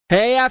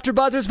Hey,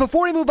 AfterBuzzers,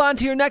 before we move on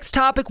to your next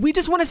topic, we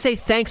just want to say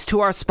thanks to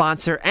our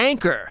sponsor,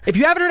 Anchor. If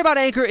you haven't heard about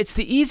Anchor, it's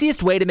the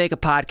easiest way to make a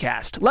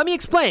podcast. Let me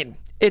explain.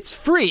 It's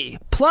free.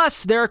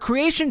 Plus, there are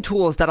creation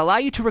tools that allow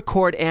you to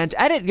record and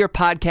edit your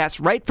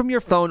podcast right from your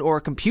phone or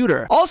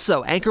computer.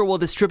 Also, Anchor will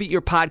distribute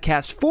your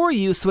podcast for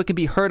you so it can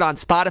be heard on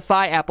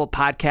Spotify, Apple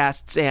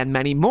Podcasts, and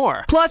many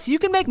more. Plus, you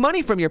can make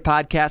money from your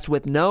podcast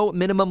with no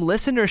minimum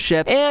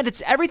listenership, and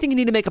it's everything you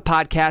need to make a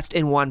podcast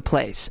in one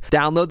place.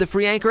 Download the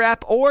free Anchor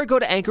app or go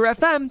to Anchor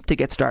FM to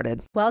get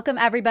started. Welcome,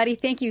 everybody.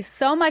 Thank you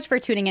so much for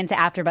tuning into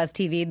AfterBuzz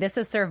TV. This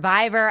is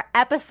Survivor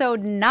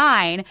Episode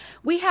 9.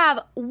 We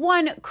have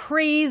one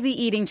crazy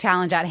eating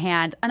challenge at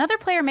hand. Another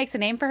player makes a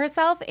name for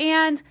herself,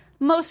 and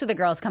most of the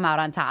girls come out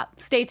on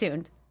top. Stay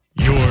tuned.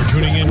 You're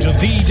tuning into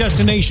the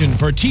destination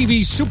for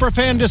TV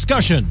superfan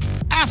discussion,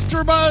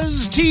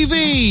 AfterBuzz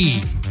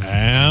TV.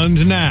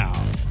 And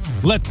now,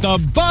 let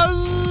the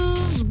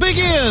buzz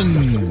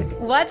begin.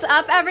 What's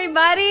up,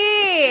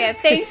 everybody?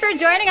 Thanks for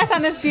joining us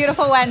on this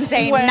beautiful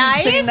Wednesday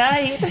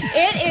night.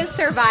 It is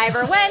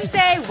Survivor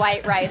Wednesday,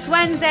 White Rice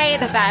Wednesday,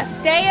 the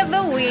best day of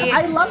the week.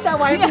 I love that.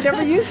 Why have we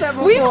never used that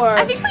before?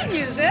 I think we've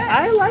used it.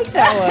 I like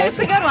that one. It's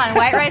a good one,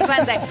 White Rice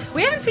Wednesday.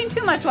 We haven't seen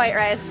too much white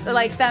rice,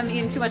 like them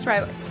eating too much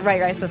white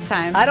rice this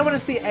time. I don't want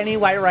to see any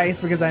white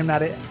rice because I'm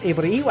not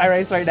able to eat white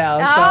rice right now,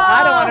 so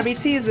I don't want to be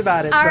teased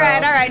about it. All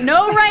right.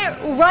 No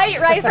white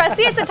rice for us.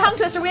 See, it's a tongue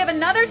twister. We have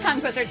another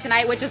tongue twister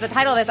tonight, which is the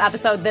title of this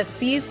episode, The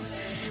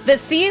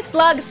Sea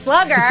Slug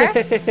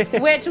Slugger,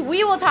 which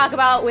we will talk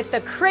about with the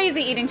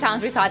crazy eating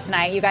challenge we saw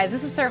tonight. You guys,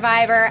 this is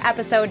Survivor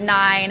Episode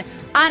 9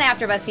 on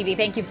AfterBuzz TV.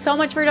 Thank you so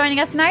much for joining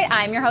us tonight.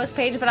 I'm your host,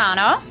 Paige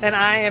Bonanno. And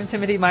I am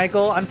Timothy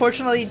Michael.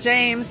 Unfortunately,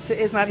 James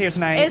is not here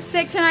tonight. Is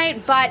sick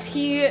tonight, but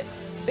he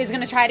is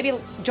going to try to be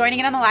joining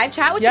in on the live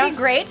chat, which would be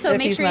great. So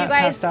make sure you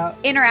guys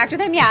interact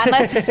with him. Yeah,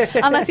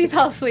 unless he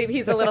fell asleep.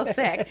 He's a little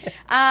sick.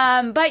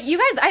 But you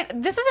guys,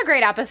 this was a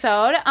great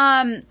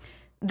episode.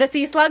 The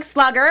Sea Slug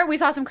Slugger, we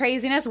saw some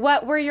craziness.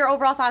 What were your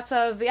overall thoughts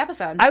of the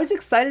episode? I was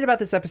excited about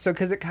this episode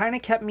because it kind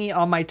of kept me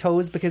on my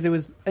toes because it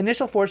was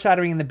initial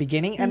foreshadowing in the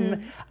beginning.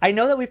 And I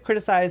know that we've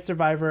criticized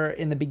Survivor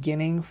in the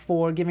beginning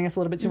for giving us a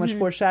little bit too much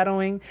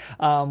foreshadowing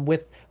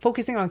with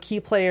focusing on key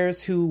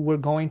players who were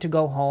going to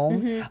go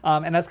home.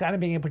 And that's kind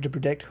of being able to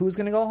predict who's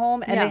going to go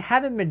home. And they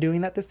haven't been doing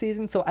that this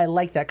season. So I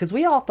like that because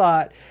we all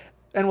thought,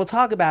 and we'll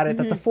talk about it,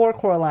 that the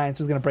four-core alliance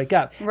was going to break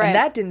up. Right. And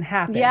that didn't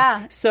happen.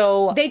 Yeah.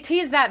 So they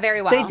teased that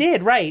very well. They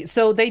did, right.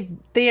 So they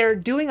are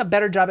doing a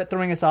better job at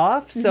throwing us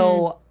off.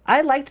 So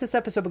I liked this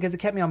episode because it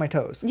kept me on my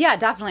toes. Yeah,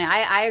 definitely.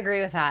 I agree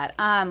with that.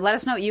 Let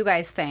us know what you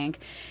guys think.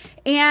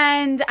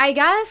 And I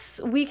guess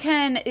we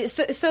can...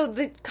 So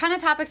the kind of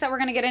topics that we're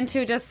going to get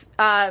into just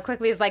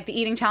quickly is like the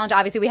eating challenge.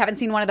 Obviously, we haven't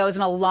seen one of those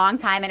in a long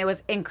time, and it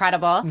was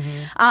incredible.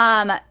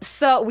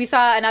 So we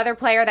saw another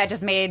player that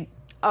just made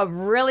a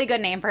really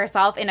good name for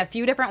herself in a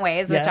few different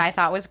ways, which I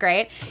thought was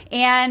great.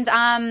 And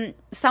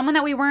someone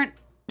that we weren't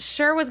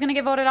sure was going to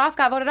get voted off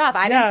got voted off.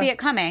 I didn't see it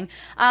coming.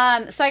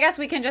 So I guess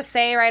we can just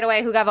say right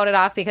away who got voted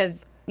off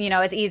because, you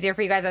know, it's easier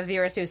for you guys as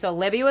viewers too. So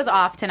Libby was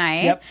off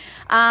tonight. Yep.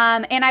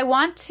 And I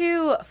want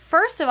to,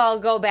 first of all,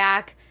 go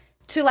back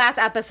to last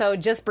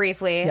episode just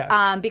briefly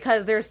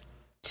because there's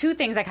two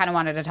things I kind of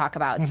wanted to talk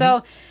about.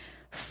 So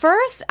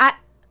first,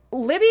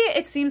 Libby,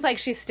 it seems like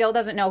she still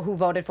doesn't know who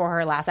voted for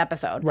her last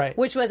episode,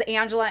 which was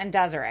Angela and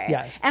Desiree.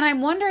 Yes. And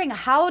I'm wondering,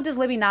 how does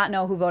Libby not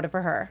know who voted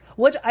for her?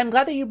 Which I'm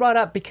glad that you brought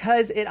up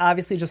because it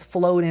obviously just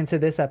flowed into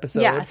this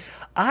episode. Yes.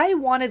 I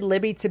wanted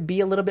Libby to be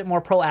a little bit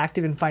more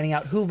proactive in finding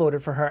out who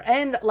voted for her.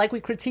 And like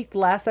we critiqued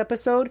last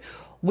episode,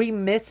 we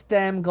missed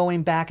them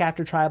going back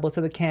after Tribal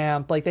to the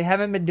camp. Like, they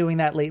haven't been doing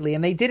that lately,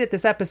 and they did it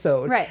this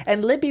episode. Right.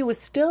 And Libby was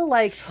still,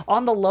 like,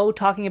 on the low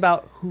talking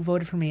about who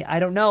voted for me. I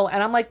don't know.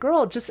 And I'm like,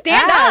 girl, just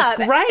stand ask.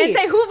 up right. and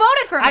say, who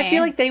voted for me? I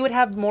feel like they would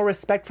have more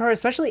respect for her,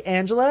 especially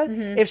Angela,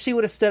 if she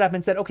would have stood up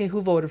and said, okay,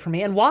 who voted for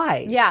me and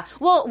why? Yeah.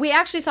 Well, we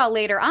actually saw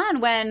later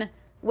on when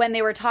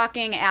they were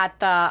talking at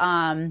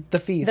the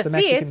feast, the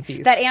Mexican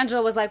feast, that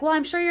Angela was like, well,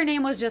 I'm sure your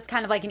name was just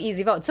kind of like an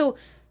easy vote. So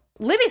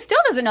Libby still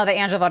doesn't know that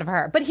Angela voted for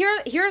her. But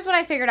here's what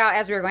I figured out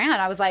as we were going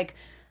on. I was like,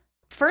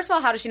 first of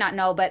all, how does she not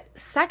know? But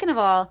second of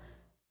all,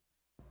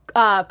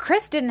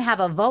 Chris didn't have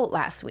a vote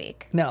last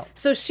week. No.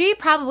 So she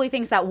probably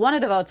thinks that one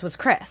of the votes was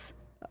Chris.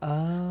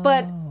 Oh.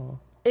 But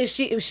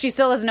she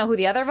still doesn't know who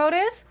the other vote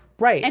is?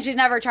 Right. And she's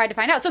never tried to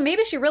find out. So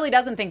maybe she really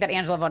doesn't think that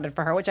Angela voted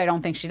for her, which I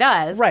don't think she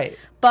does. Right.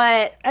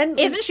 But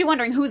isn't she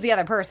wondering who's the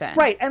other person?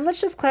 Right. And let's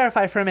just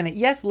clarify for a minute.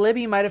 Yes,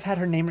 Libby might have had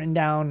her name written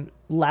down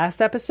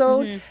last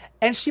episode,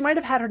 and she might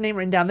have had her name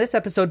written down this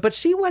episode, but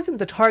she wasn't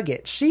the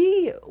target.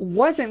 She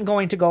wasn't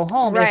going to go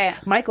home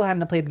if Michael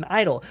hadn't played an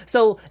idol.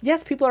 So,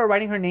 yes, people are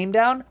writing her name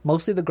down,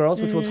 mostly the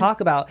girls, which we'll talk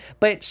about,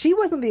 but she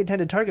wasn't the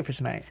intended target for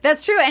tonight.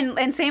 That's true,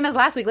 and same as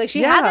last week. Like,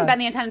 she hasn't been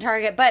the intended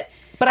target, but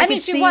But I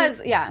mean, she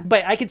was, yeah.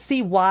 But I could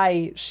see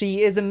why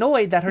she is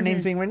annoyed that her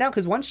name's being written down,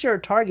 because once you're a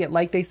target,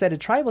 like they said at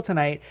Tribal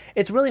tonight,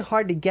 it's really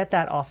hard to get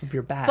that off of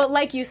your back. But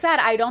like you said,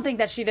 I don't think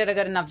that she did a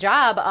good enough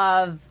job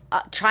of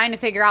trying to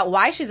figure out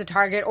why she's a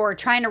target or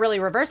trying to really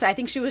reverse it. I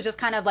think she was just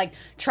kind of like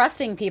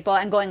trusting people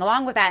and going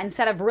along with that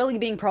instead of really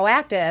being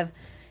proactive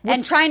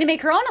and trying to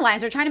make her own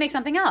alliance or trying to make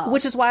something else.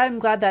 Which is why I'm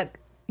glad that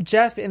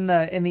Jeff in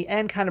the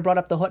end kind of brought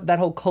up that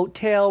whole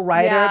coattail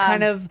rider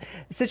kind of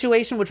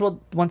situation, which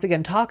we'll once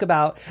again talk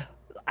about.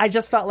 I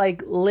just felt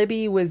like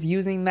Libby was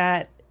using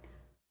that.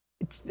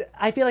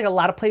 I feel like a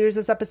lot of players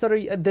this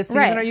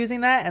season are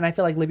using that, and I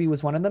feel like Libby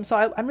was one of them. So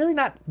I'm really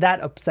not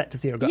that upset to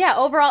see her go. Yeah,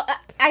 overall,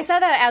 I said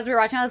that as we were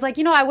watching. I was like,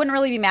 I wouldn't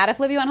really be mad if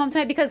Libby went home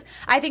tonight because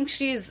I think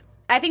she's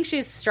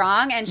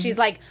strong and she's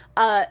like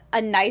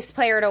a nice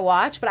player to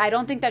watch, but I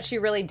don't think that she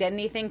really did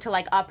anything to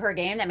like up her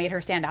game that made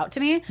her stand out to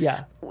me.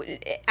 Yeah.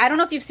 I don't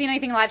know if you've seen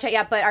anything in live chat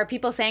yet, but are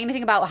people saying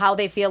anything about how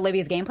they feel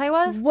Libby's gameplay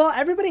was? Well,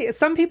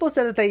 some people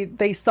said that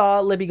they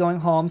saw Libby going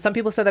home. Some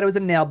people said that it was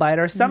a nail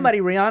biter. Somebody,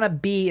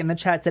 Rihanna B in the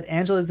chat said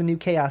Angela's the new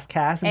Chaos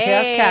Cass, and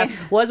Chaos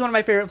Cass was one of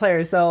my favorite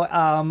players. So,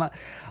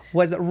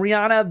 was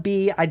Rihanna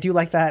B. I do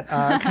like that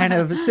kind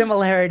of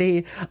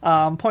similarity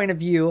point of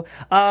view.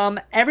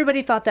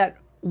 Everybody thought that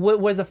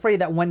was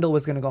afraid that Wendell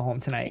was going to go home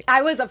tonight.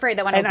 I was afraid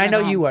that Wendell was going to go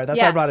home. And I know you were. That's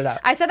why I brought it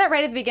up. I said that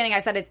right at the beginning. I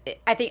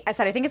think it's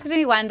going to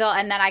be Wendell,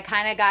 and then I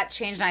kind of got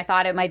changed, and I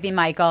thought it might be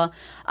Michael.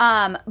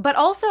 But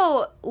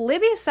also,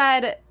 Libby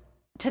said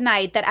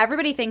tonight that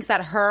everybody thinks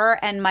that her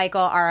and Michael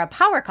are a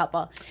power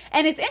couple.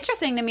 And it's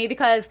interesting to me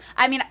because,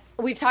 I mean,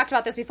 we've talked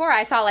about this before.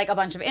 I saw like a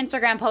bunch of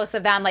Instagram posts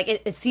of them. Like,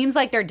 it seems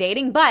like they're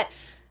dating, but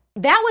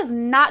that was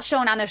not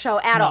shown on the show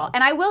at all.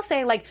 And I will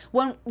say, like,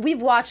 when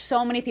we've watched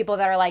so many people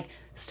that are like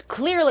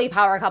clearly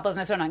power couples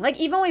and it's so annoying. Like,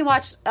 even when we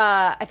watched,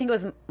 I think it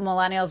was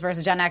Millennials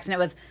versus Gen X, and it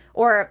was,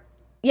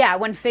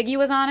 when Figgy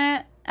was on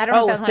it. I don't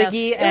know if that was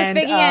Figgy and,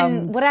 it was Figgy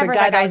and whatever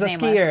that guy's name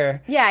was.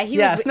 Yeah, he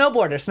was.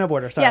 Snowboarder,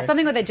 sorry. Yeah,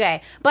 something with a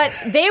J. But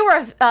they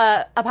were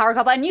a power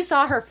couple, and you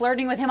saw her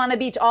flirting with him on the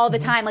beach all the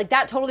time. Like,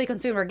 that totally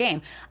consumed her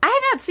game. I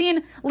have not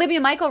seen Libby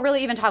and Michael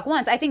really even talk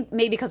once. I think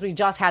maybe because we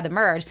just had the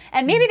merge.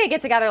 And maybe they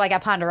get together, like,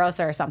 at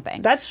Ponderosa or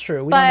something. That's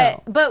true. We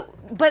don't know.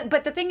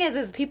 But the thing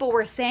is people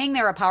were saying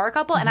they're a power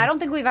couple, and I don't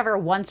think we've ever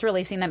once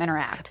really seen them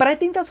interact. But I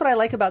think that's what I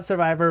like about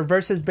Survivor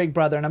versus Big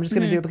Brother, and I'm just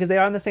going to do it because they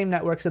are on the same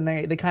networks, and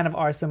they kind of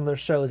are similar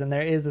shows, and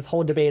there is this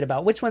whole debate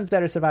about which one's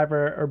better,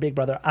 Survivor or Big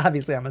Brother.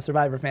 Obviously, I'm a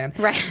Survivor fan.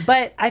 Right.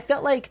 But I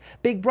felt like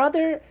Big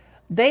Brother,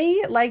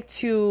 they like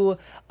to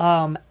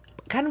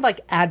kind of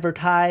like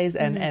advertise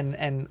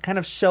and kind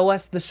of show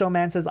us the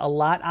showmances a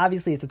lot.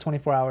 Obviously, it's a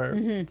 24-hour,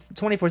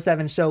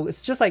 24/7 show.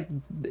 It's just like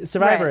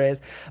Survivor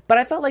is. But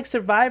I felt like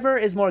Survivor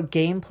is more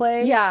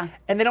gameplay. Yeah.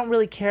 And they don't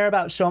really care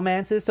about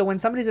showmances. So when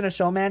somebody's in a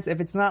showmance,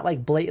 if it's not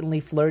like blatantly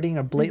flirting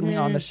or blatantly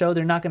on the show,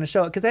 they're not going to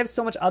show it because they have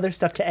so much other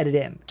stuff to edit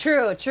in.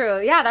 True.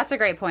 Yeah, that's a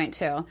great point,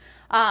 too.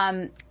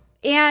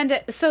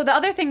 And so the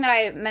other thing that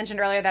I mentioned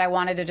earlier that I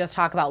wanted to just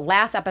talk about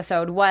last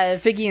episode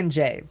was Figgy and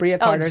Jay. Bria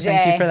Carter,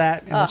 thank you for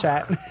that in the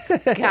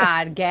chat.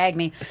 God, gag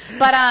me.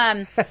 But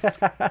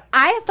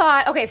I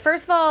thought, okay,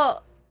 first of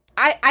all,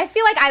 I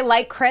feel like I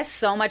like Chris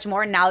so much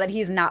more now that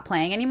he's not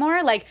playing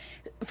anymore. Like,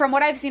 from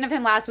what I've seen of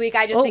him last week,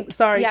 I just think...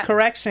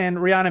 correction.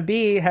 Rihanna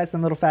B has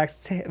some little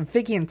facts.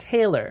 Figgy and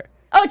Taylor.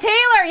 Oh,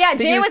 Taylor! Yeah,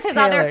 Jay was his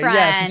other friend.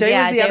 Yes, Jay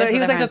was the other. He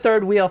was like the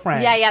third wheel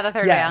friend. Yeah, the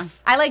third wheel.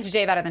 I liked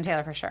Jay better than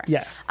Taylor for sure.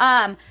 Yes.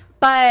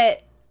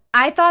 But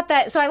I thought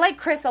that... So I like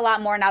Chris a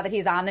lot more now that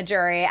he's on the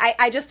jury.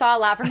 I just saw a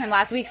lot from him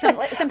last week. Some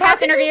past How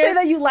could interviews. You say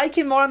that you like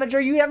him more on the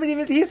jury? He hasn't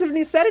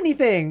even said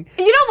anything.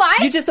 You know why?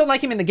 You just don't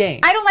like him in the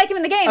game. I don't like him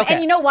in the game. Okay.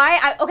 And you know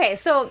why?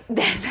 So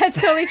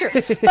that's totally true.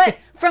 But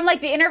from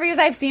like the interviews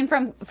I've seen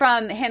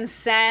from him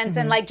since,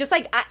 and like just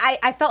like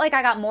I felt like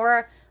I got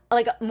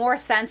more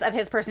sense of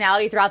his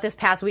personality throughout this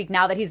past week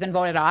now that he's been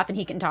voted off and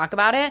he can talk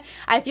about it.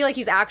 I feel like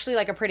he's actually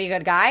like a pretty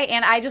good guy,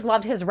 and I just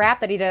loved his rap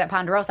that he did at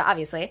Ponderosa,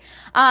 obviously.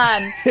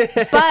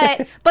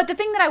 But the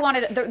thing that I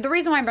wanted, the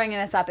reason why I'm bringing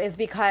this up is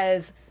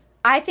because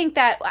I think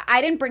that I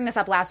didn't bring this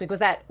up last week was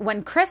that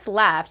when Chris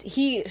left,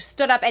 he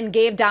stood up and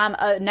gave Dom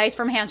a nice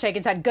firm handshake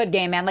and said, "Good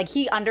game, man." Like,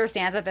 he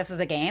understands that this is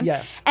a game.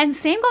 Yes. And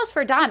same goes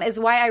for Dom, is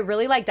why I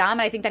really like Dom,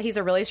 and I think that he's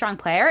a really strong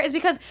player, is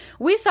because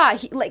we saw,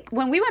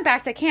 when we went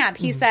back to camp,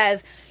 he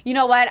says, you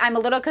know what, I'm a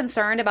little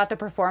concerned about the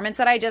performance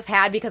that I just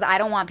had because I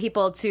don't want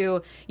people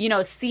to,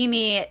 see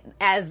me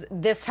as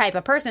this type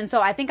of person.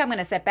 So I think I'm going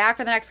to sit back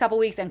for the next couple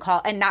weeks and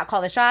not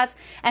call the shots.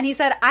 And he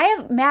said, I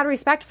have mad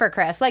respect for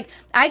Chris. Like,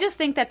 I just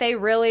think that they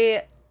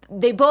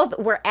both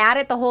were at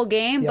it the whole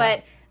game,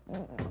 but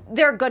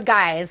they're good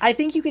guys. I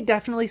think you could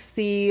definitely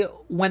see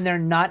when they're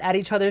not at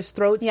each other's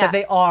throats that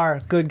they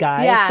are good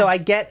guys. Yeah. So I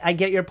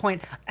get your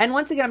point. And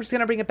once again, I'm just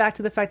going to bring it back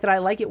to the fact that I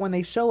like it when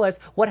they show us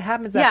what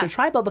happens after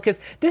Tribal, because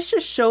this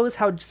just shows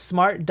how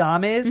smart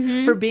Dom is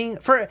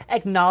for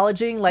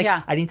acknowledging, like,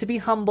 I need to be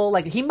humble.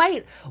 Like, he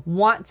might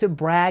want to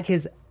brag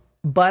his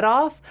butt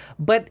off,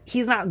 but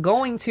he's not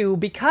going to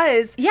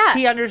because Yeah.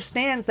 he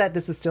understands that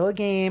this is still a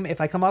game.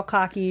 If I come out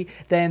cocky,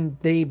 then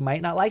they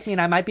might not like me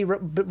and I might be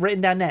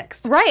written down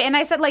next. Right. And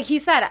I said, like he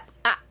said,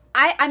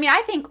 I mean,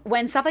 I think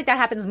when stuff like that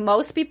happens,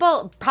 most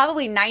people,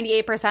 probably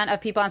 98% of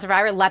people on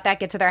Survivor, let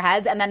that get to their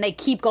heads and then they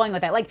keep going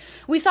with it. Like,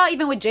 we saw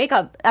even with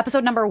Jacob,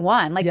 episode number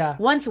 1. Like,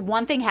 once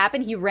one thing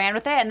happened, he ran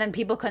with it and then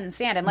people couldn't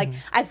stand him. Like,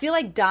 I feel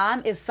like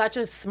Dom is such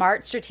a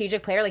smart,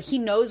 strategic player. Like, he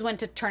knows when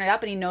to turn it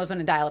up and he knows when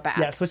to dial it back.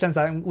 Yes, which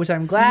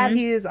I'm glad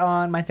he is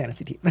on my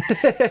fantasy team.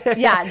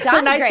 Yeah, Dom's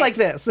for nights great. like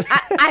this.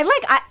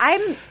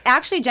 I'm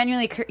actually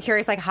genuinely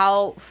curious, like,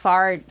 how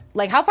far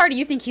do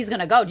you think he's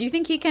going to go? Do you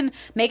think he can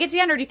make it to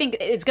the end, or do you think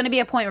it's going to be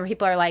a point where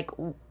people are like,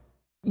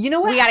 you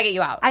know what? We got to get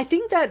you out? I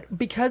think that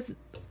because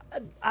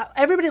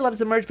everybody loves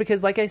the merge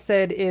because, like I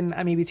said in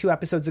maybe 2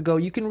 episodes ago,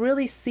 you can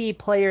really see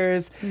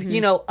players,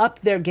 up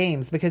their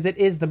games because it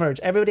is the merge.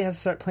 Everybody has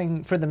to start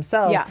playing for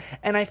themselves. Yeah.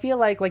 And I feel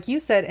like you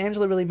said,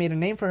 Angela really made a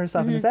name for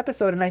herself in this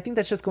episode, and I think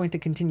that's just going to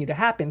continue to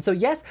happen. So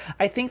yes,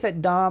 I think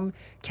that Dom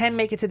can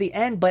make it to the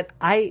end, but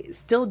I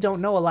still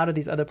don't know a lot of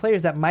these other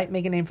players that might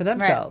make a name for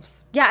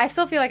themselves. Right. Yeah, I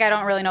still feel like I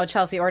don't really know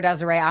Chelsea or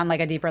Desiree on like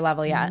a deeper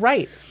level yet.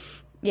 Right.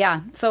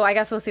 Yeah, so I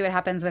guess we'll see what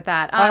happens with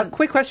that.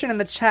 Quick question in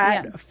the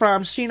chat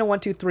from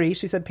Sheena123.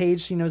 She said, Paige,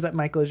 she knows that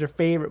Michael is your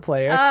favorite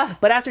player.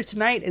 But after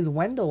tonight, is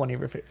Wendell one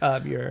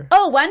of your...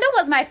 Oh, Wendell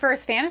was my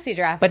first fantasy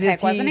draft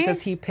pick, wasn't he?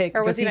 Does he pick...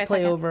 Or does he play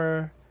second?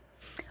 over...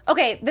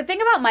 Okay, the thing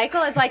about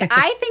Michael is, like,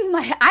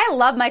 I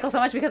love Michael so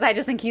much because I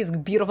just think he's a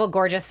beautiful,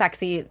 gorgeous,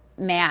 sexy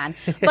man.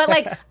 But,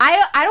 like,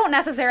 I don't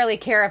necessarily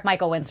care if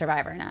Michael wins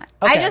Survivor or not.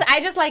 Okay. I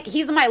just like,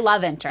 he's my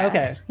love interest.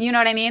 Okay. You know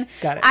what I mean?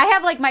 Got it. I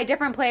have, like, my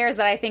different players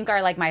that I think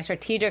are, like, my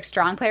strategic,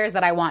 strong players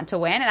that I want to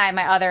win, and I have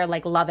my other,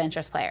 like, love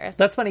interest players.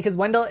 That's funny because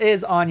Wendell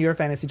is on your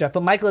fantasy draft,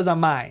 but Michael is on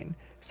mine.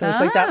 So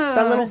it's like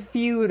that little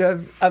feud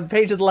of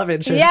Paige's love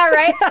interest. Yeah,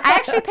 right? I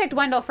actually picked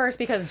Wendell first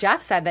because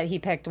Jeff said that he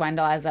picked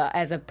Wendell as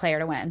a player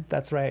to win.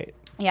 That's right.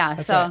 Yeah,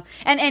 That's so right.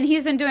 and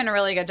he's been doing a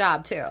really good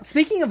job too.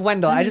 Speaking of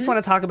Wendell, I just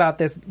want to talk about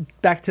this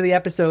back to the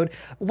episode.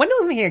 Wendell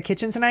was making a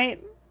kitchen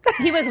tonight.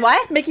 He was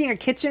what? Making a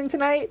kitchen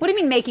tonight. What do you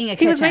mean making a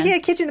kitchen? He was making a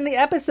kitchen in the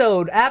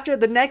episode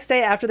the next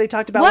day after they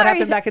talked about what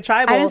happened back at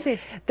Tribal. I didn't see.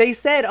 They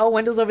said, "Oh,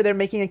 Wendell's over there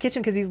making a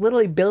kitchen because he's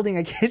literally building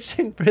a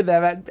kitchen for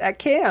them at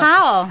camp."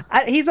 How?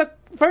 He's a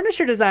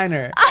furniture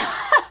designer.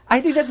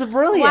 I think that's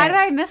brilliant. Why did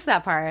I miss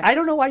that part? I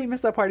don't know why you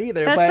missed that part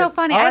either. That's but so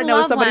funny. All I know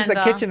is love somebody's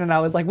Wendell. a kitchen, and I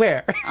was like,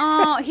 "Where?"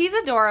 Oh, he's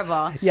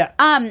adorable. Yeah.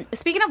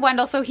 Speaking of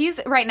Wendell, so he's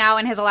right now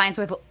in his alliance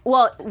with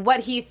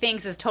what he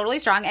thinks is totally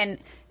strong, and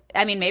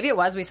I mean maybe it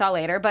was, we saw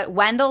later, but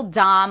Wendell,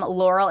 Dom,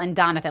 Laurel, and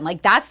Donathan.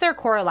 Like that's their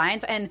core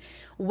alliance, and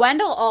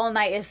Wendell all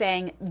night is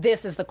saying,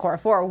 this is the core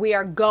 4. We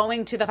are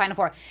going to the final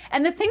 4.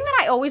 And the thing that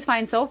I always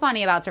find so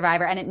funny about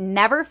Survivor, and it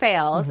never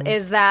fails,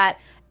 is that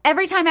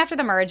every time after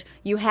the merge,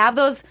 you have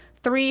those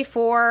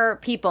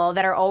 3-4 people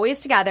that are always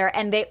together,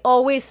 and they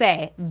always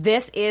say,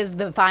 this is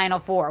the final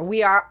 4.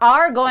 We are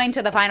going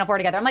to the final 4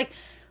 together. I'm like,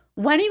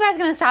 when are you guys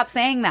going to stop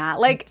saying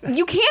that? Like,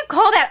 you can't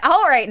call that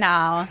out right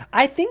now.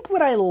 I think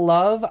what I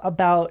love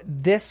about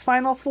this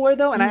final 4,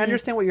 though, and I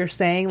understand what you're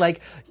saying, like,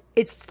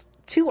 it's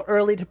too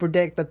early to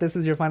predict that this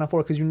is your final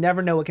 4 because you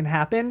never know what can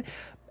happen.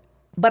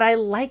 But I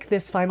like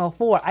this final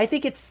 4. I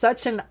think it's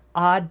such an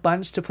odd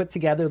bunch to put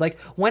together. Like,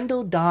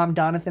 Wendell, Dom,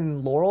 Donathan,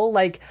 and Laurel.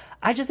 Like,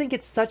 I just think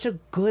it's such a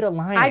good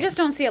alliance. I just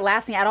don't see it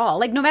lasting at all.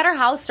 Like, no matter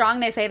how strong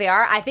they say they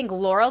are, I think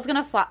Laurel's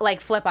going to,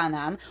 flip on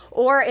them.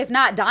 Or if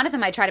not, Donathan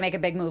might try to make a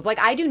big move. Like,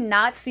 I do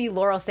not see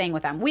Laurel staying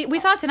with them. We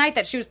saw tonight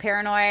that she was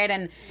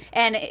paranoid,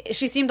 and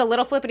she seemed a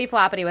little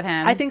flippity-floppity with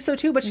him. I think so,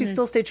 too, but she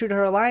still stayed true to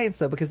her alliance,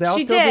 though, because they all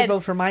still did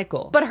vote for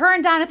Michael. But her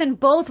and Donathan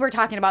both were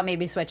talking about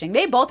maybe switching.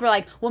 They both were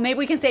like, well, maybe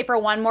we can stay for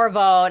one more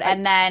vote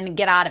and then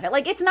get out of it.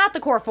 Like, it's not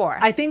the core 4.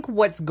 I think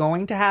what's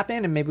going to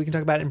happen, and maybe we can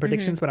talk about it in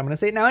predictions, but I'm going to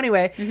say it now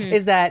anyway,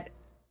 is that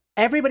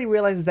everybody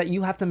realizes that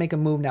you have to make a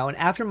move now. And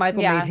after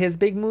Michael made his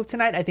big move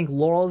tonight, I think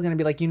Laurel is going to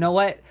be like, you know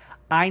what?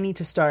 I need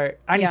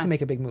to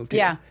make a big move too.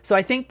 Yeah. So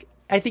I think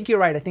you're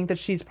right. I think that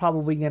she's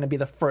probably going to be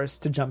the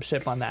first to jump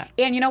ship on that.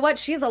 And you know what?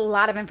 She has a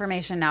lot of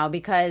information now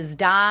because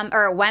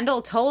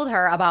Wendell told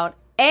her about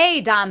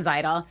A, Dom's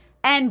idol,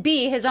 and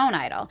B, his own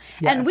idol.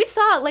 Yes. And we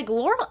saw, like,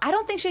 Laurel, I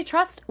don't think she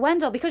trusts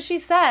Wendell because she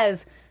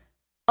says,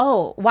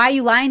 oh, why are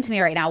you lying to me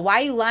right now?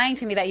 Why are you lying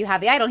to me that you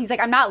have the idol? And he's like,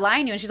 I'm not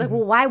lying to you. And she's like,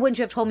 well, why wouldn't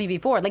you have told me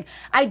before? Like,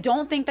 I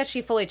don't think that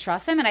she fully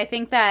trusts him. And I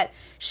think that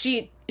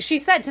she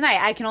said tonight,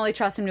 I can only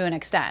trust him to an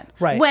extent.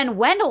 Right. When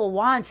Wendell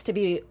wants to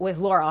be with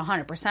Laurel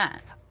 100%.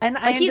 And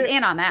he's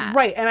in on that.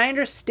 Right. And I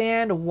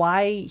understand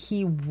why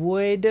he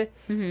would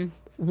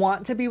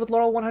want to be with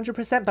Laurel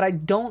 100%, but I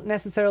don't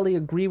necessarily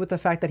agree with the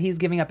fact that he's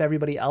giving up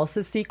everybody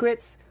else's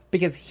secrets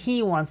because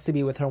he wants to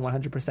be with her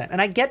 100%.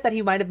 And I get that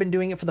he might have been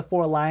doing it for the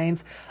 4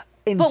 Alliance.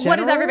 But what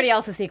is everybody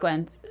else's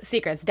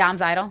secrets?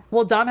 Dom's idol?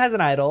 Well, Dom has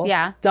an idol.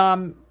 Yeah.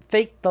 Dom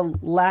faked the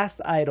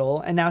last idol,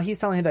 and now he's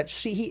telling her that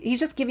he's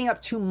just giving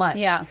up too much.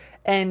 Yeah.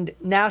 And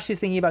now she's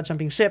thinking about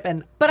jumping ship.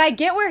 But I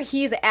get where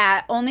he's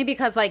at only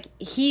because, like,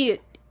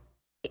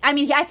 I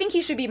mean, I think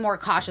he should be more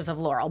cautious of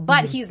Laurel,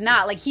 but he's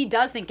not. Like, he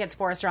does think it's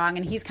 4 strong,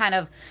 and he's kind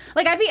of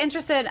like, I'd be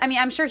interested. I mean,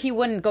 I'm sure he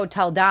wouldn't go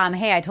tell Dom,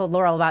 hey, I told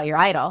Laurel about your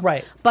idol.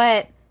 Right.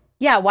 But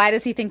yeah, why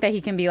does he think that he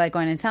can be like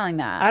going and telling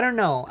that? I don't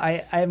know.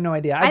 I have no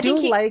idea. I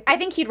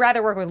think he'd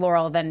rather work with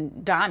Laurel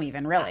than Dom,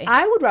 even, really.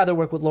 I would rather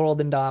work with Laurel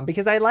than Dom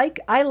because I like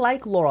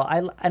Laurel.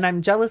 And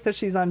I'm jealous that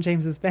she's on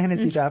James's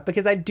fantasy draft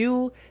because I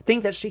do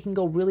think that she can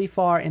go really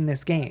far in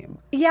this game.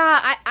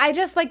 Yeah, I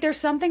just like, there's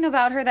something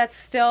about her that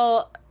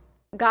still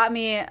got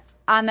me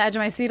on the edge of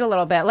my seat a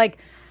little bit. Like,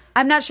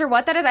 I'm not sure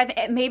what that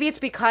is. Maybe it's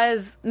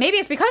because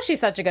she's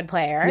such a good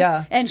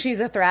player, and she's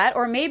a threat,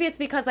 or maybe it's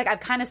because like I've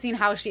kind of seen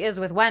how she is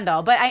with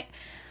Wendell. But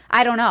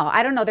I don't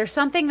know. There's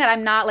something that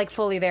I'm not like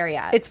fully there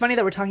yet. It's funny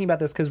that we're talking about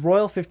this because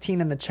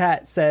Royal15 in the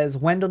chat says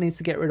Wendell needs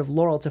to get rid of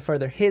Laurel to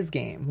further his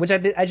game, which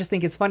I just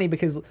think is funny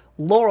because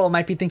Laurel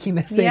might be thinking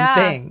the same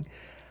thing.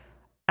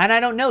 And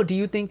I don't know. Do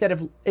you think that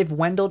if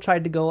Wendell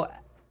tried to go?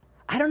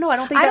 I don't know. I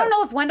don't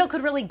know if Wendell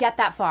could really get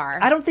that far.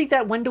 I don't think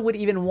that Wendell would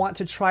even want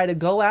to try to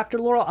go after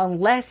Laurel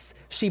unless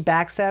she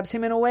backstabs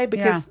him in a way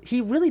because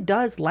he really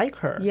does like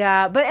her.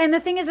 Yeah, and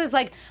the thing is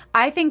like,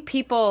 I think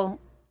people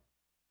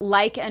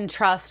like and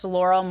trust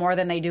Laurel more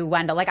than they do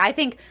Wendell. Like, I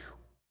think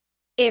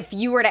if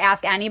you were to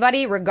ask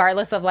anybody,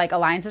 regardless of like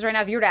alliances right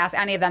now, if you were to ask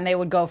any of them, they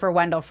would go for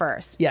Wendell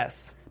first.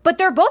 Yes. But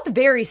they're both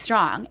very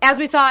strong, as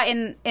we saw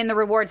in the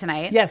reward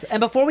tonight. Yes, and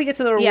before we get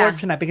to the reward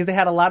tonight, because they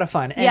had a lot of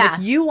fun, and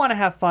if you want to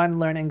have fun,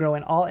 learn, and grow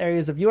in all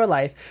areas of your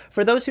life,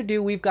 for those who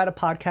do, we've got a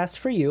podcast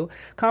for you.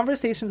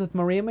 Conversations with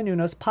Maria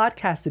Menounos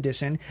Podcast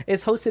Edition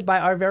is hosted by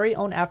our very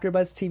own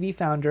AfterBuzz TV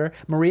founder,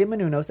 Maria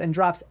Menounos, and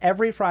drops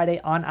every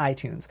Friday on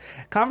iTunes.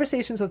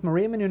 Conversations with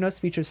Maria Menounos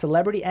features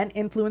celebrity and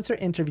influencer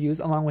interviews,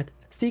 along with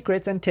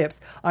secrets and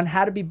tips on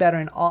how to be better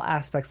in all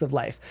aspects of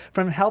life.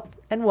 From health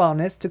and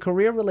wellness to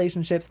career,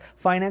 relationships,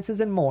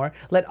 finances, and more,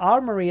 let our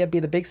Maria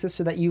be the big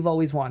sister that you've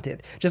always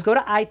wanted. Just go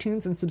to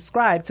iTunes and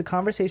subscribe to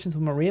Conversations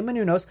with Maria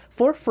Menounos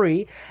for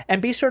free,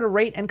 and be sure to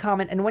rate and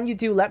comment, and when you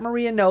do, let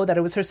Maria know that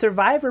it was her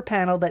Survivor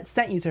panel that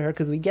sent you to her,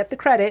 because we get the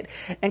credit.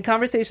 And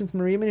Conversations with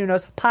Maria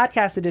Menounos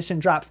Podcast Edition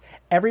drops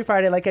every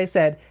Friday, like I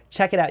said.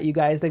 Check it out, you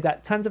guys. They've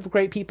got tons of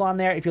great people on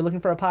there. If you're looking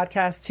for a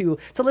podcast to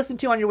listen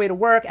to on your way to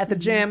work, at the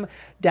gym,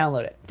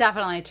 download it.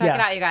 Definitely. Check it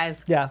out, you guys.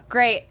 Yeah.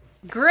 Great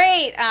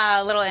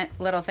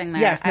little thing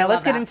there. Yes, now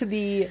let's get into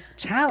the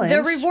challenge.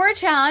 The reward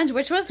challenge,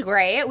 which was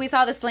great. We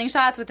saw the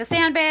slingshots with the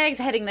sandbags,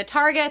 hitting the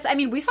targets. I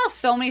mean, we saw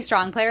so many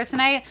strong players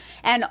tonight.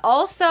 And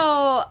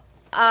also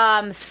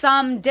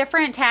some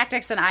different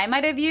tactics than I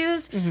might have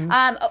used.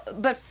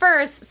 But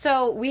first,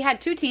 so we had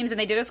 2 teams, and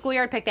they did a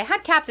schoolyard pick. They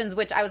had captains,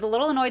 which I was a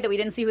little annoyed that we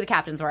didn't see who the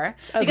captains were.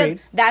 Because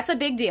that's a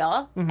big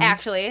deal,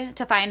 actually,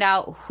 to find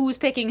out who's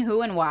picking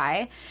who and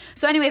why.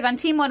 So anyways, on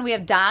Team 1, we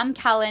have Dom,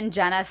 Kellen,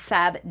 Jenna,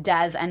 Seb,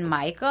 Dez, and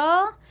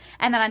Michael.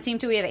 And then on Team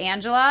 2, we have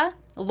Angela,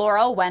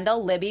 Laurel,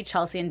 Wendell, Libby,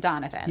 Chelsea, and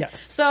Donovan.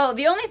 Yes. So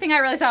the only thing I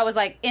really saw was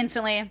like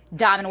instantly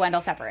Dom and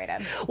Wendell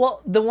separated.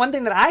 Well, the one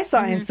thing that I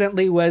saw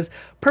instantly was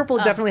Purple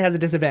definitely has a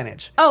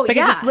disadvantage. Oh,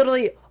 because it's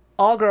literally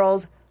all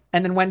girls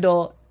and then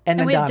Wendell and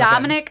then we have Donovan.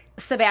 Dominic,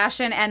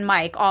 Sebastian, and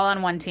Mike all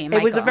on one team.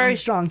 It was a very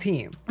strong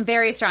team.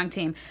 Very strong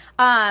team.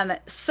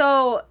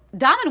 So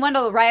Dom and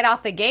Wendell right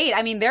off the gate,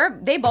 I mean,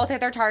 they both hit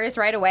their targets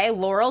right away.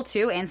 Laurel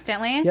too,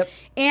 instantly. Yep.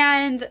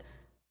 And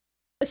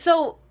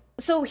so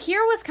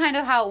here was kind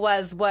of how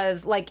it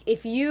was like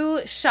if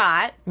you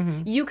shot,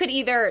 you could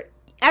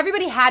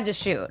everybody had to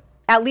shoot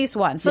at least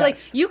once. So like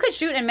you could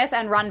shoot and miss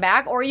and run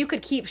back, or you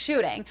could keep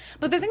shooting.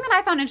 But the thing that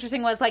I found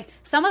interesting was like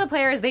some of the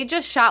players, they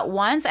just shot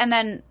once and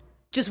then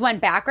just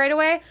went back right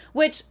away,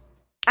 which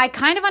I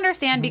kind of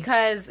understand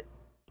because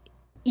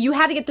you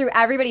had to get through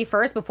everybody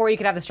first before you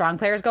could have the strong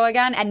players go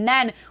again. And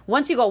then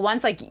once you go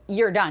once, like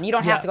you're done. You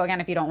don't have to go again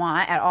if you don't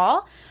want at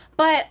all.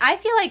 But I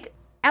feel like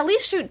at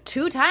least shoot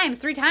 2 times,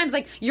 3 times.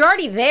 Like, you're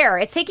already there.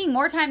 It's taking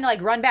more time to,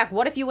 like, run back.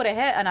 What if you would have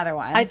hit another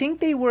one? I think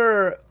they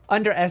were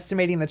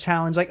underestimating the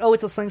challenge. Like, oh,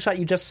 it's a slingshot.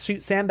 You just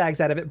shoot sandbags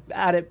at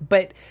it.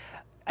 But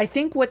I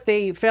think what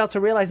they failed to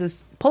realize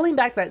is pulling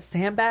back that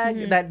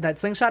sandbag, that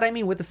slingshot,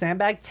 with the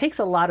sandbag, takes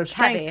a lot of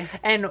strength. Heavy.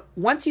 And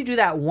once you do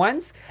that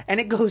once, and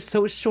it goes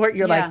so short,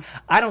 you're like,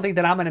 I don't think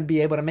that I'm going to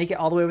be able to make it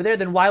all the way over there.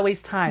 Then why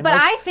waste time? But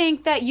I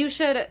think that you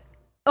should...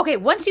 Okay,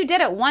 once you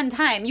did it one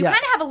time, you kind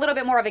of have a little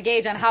bit more of a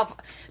gauge on how...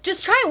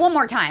 Just try it one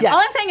more time. Yes. All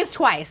I'm saying is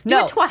twice. Do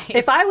it twice.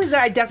 If I was there,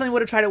 I definitely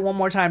would have tried it one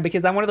more time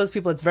because I'm one of those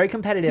people that's very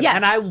competitive. Yes.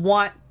 And I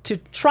want to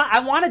try. I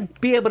want to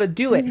be able to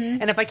do it.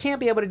 And if I can't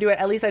be able to do it,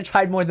 at least I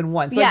tried more than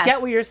once. So I get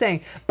what you're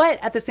saying. But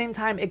at the same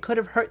time, it could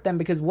have hurt them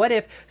because what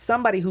if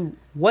somebody who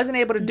wasn't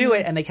able to do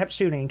it and they kept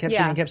shooting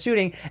and kept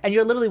shooting, and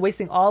you're literally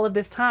wasting all of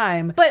this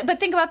time.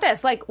 But think about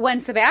this. Like, when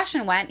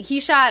Sebastian went,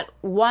 he shot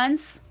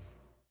once...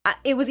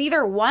 it was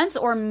either once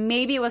or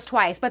maybe it was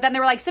twice. But then they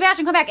were like,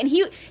 Sebastian, come back. And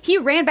he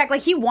ran back.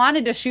 Like, he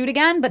wanted to shoot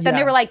again. But then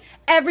they were like,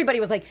 everybody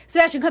was like,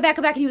 Sebastian, come back.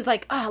 And he was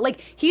like,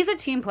 like, he's a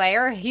team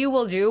player. He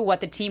will do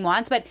what the team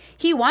wants. But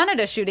he wanted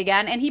to shoot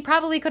again. And he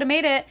probably could have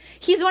made it.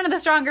 He's one of the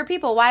stronger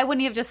people. Why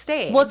wouldn't he have just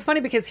stayed? Well, it's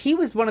funny because he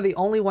was one of the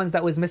only ones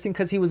that was missing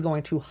because he was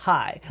going too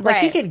high. Like,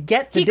 he could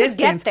get the distance.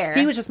 Could get there.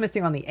 He was just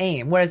missing on the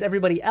aim. Whereas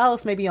everybody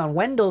else, maybe on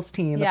Wendell's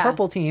team, the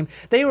purple team,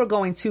 they were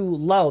going too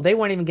low. They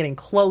weren't even getting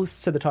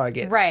close to the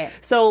targets. Right.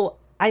 So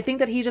I think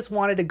that he just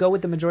wanted to go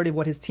with the majority of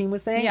what his team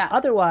was saying. Yeah.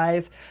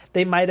 Otherwise,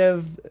 they might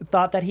have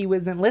thought that he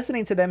wasn't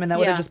listening to them, and that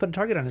would have just put a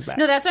target on his back.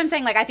 No, that's what I'm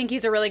saying. Like, I think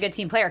he's a really good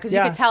team player because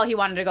you could tell he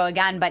wanted to go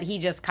again, but he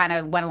just kind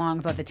of went along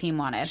with what the team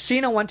wanted.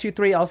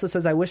 Sheena123 also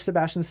says, I wish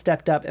Sebastian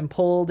stepped up and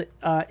pulled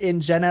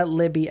in Jenna,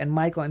 Libby, and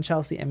Michael and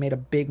Chelsea and made a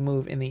big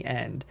move in the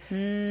end.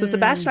 So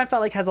Sebastian, I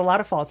felt like, has a lot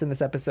of faults in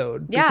this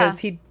episode.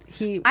 Because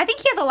I think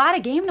he has a lot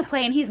of game to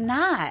play, and he's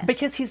not.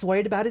 Because he's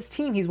worried about his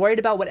team. He's worried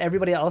about what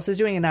everybody else is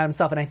doing and not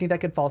himself, and I think that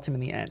could fault him in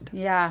the end.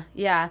 Yeah.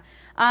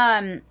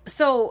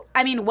 So,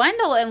 I mean,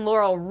 Wendell and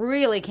Laurel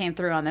really came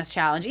through on this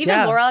challenge.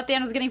 Even Laurel at the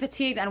end was getting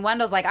fatigued, and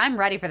Wendell's like, I'm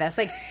ready for this.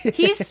 Like,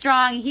 he's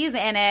strong. He's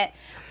in it.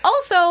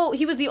 Also,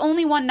 he was the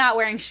only one not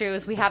wearing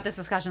shoes. We have this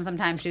discussion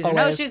sometimes, shoes or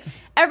no shoes.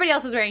 Everybody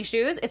else was wearing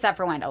shoes except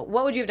for Wendell.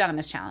 What would you have done in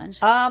this challenge?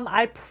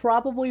 I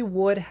probably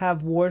would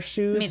have wore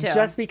shoes. Me too.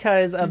 Just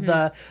because of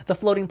the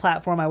floating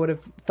platform. I would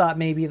have thought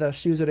maybe the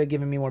shoes would have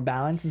given me more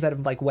balance instead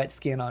of like wet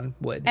skin on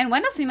wood. And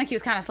Wendell seemed like he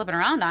was kind of slipping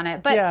around on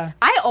it. But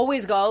I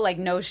always go like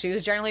no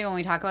shoes generally when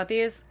we talk about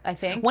these, I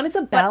think. When it's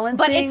a balancing...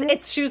 But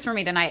it's shoes for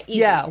me tonight.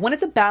 Easy. Yeah, when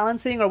it's a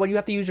balancing or when you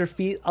have to use your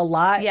feet a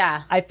lot,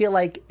 I feel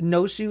like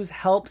no shoes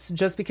helps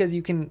just because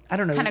you can, I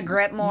don't know. Kind of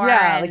grip more.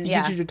 Yeah, like you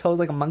can use your toes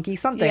like a monkey,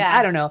 something. Yeah.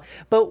 I don't know.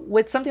 But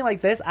with something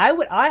like this, I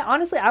would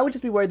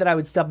just be worried that I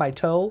would stub my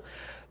toe.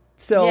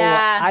 So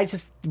I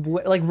just,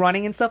 like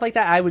running and stuff like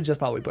that, I would just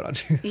probably put on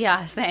shoes.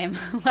 Yeah, same.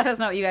 Let us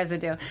know what you guys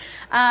would do.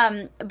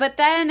 But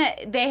then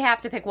they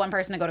have to pick one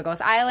person to go to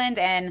Ghost Island,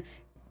 and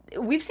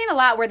we've seen a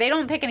lot where they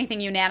don't pick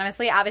anything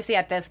unanimously. Obviously,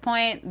 at this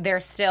point, they're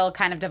still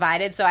kind of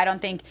divided, so I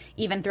don't think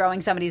even throwing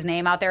somebody's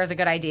name out there is a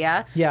good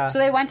idea. Yeah. So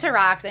they went to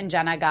Rocks, and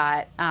Jenna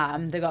got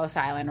the Ghost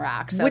Island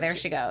Rock. So there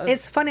she goes.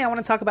 It's funny. I want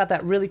to talk about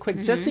that really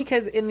quick, just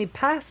because in the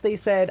past they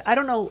said, I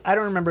don't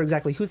remember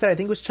exactly who said, I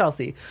think it was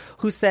Chelsea,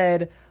 who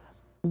said,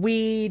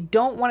 we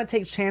don't want to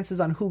take chances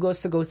on who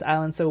goes to Ghost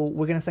Island, so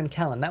we're going to send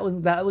Kellen. That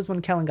was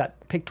when Kellen got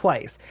picked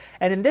twice.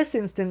 And in this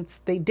instance,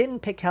 they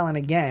didn't pick Kellen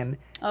again,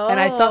 and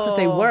I thought that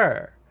they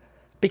were.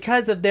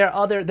 Because of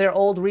their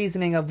old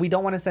reasoning of we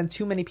don't want to send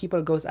too many people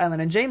to Ghost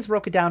Island. And James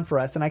broke it down for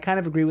us, and I kind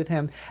of agree with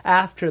him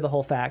after the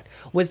whole fact,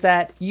 was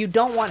that you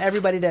don't want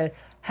everybody to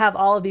have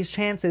all of these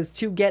chances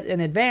to get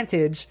an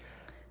advantage.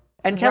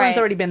 And Kellen's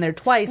already been there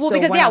twice. Well, so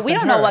because, we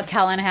don't know what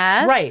Kellen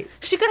has. Right.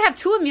 She could have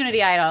 2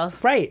 immunity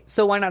idols. Right.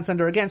 So why not send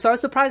her again? So I was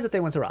surprised that they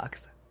went to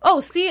Rocks. Oh,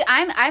 see,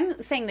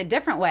 I'm saying the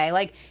different way.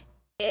 Like,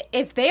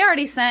 if they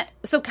already sent...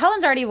 So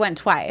Kellen's already went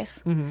twice.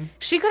 Mm-hmm.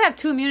 She could have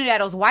 2 immunity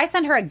idols. Why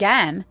send her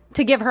again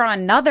to give her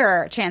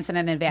another chance and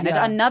an advantage?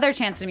 Yeah. Another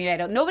chance at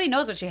immunity idol. Nobody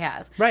knows what she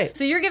has. Right.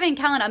 So you're giving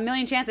Kellen a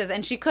million chances,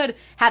 and she could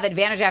have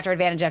advantage after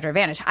advantage after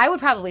advantage. I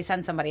would probably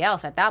send somebody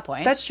else at that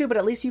point. That's true, but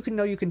at least you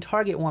can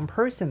target one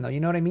person, though.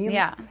 You know what I mean?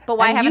 Yeah. But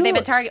why haven't they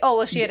been targeted? Oh,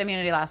 well, she had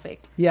immunity last week.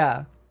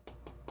 Yeah.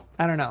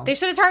 I don't know. They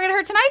should have targeted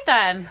her tonight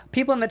then.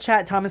 People in the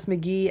chat, Thomas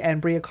McGee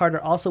and Bria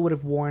Carter also would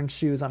have worn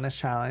shoes on this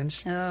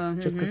challenge. Oh,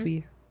 just because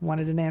we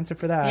wanted an answer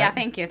for that. Yeah,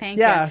 thank you.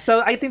 Yeah,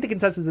 so I think the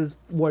consensus is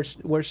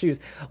wear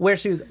shoes.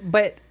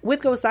 But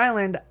with Ghost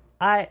Island,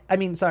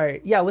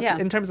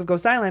 in terms of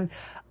Ghost Island,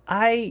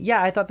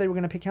 I thought they were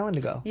going to pick Helen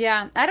to go.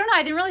 Yeah, I don't know.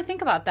 I didn't really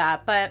think about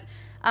that. But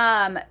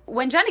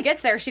when Jenna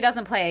gets there, she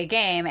doesn't play a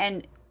game.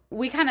 And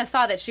we kind of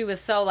saw that she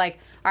was so like,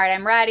 all right,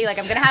 I'm ready. Like,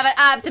 I'm going to have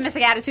an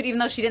optimistic attitude, even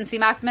though she didn't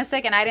seem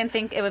optimistic. And I didn't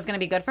think it was going to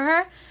be good for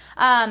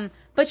her.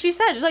 But she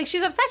said, like,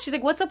 she's upset. She's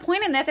like, what's the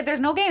point in this if there's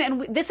no game?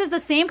 And this is the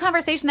same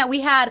conversation that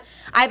we had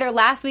either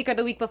last week or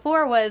the week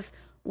before was,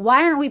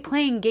 why aren't we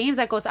playing games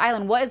at Ghost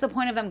Island? What is the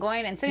point of them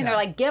going and sitting there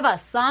like, give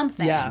us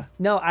something? Yeah.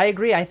 No, I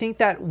agree. I think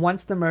that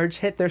once the merge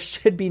hit, there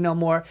should be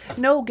no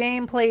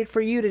game played for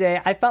you today.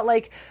 I felt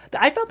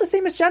the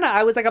same as Jenna.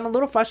 I was like, I'm a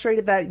little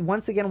frustrated that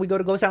once again we go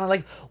to Ghost Island.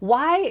 Like,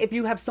 why, if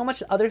you have so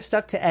much other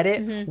stuff to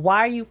edit, why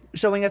are you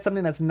showing us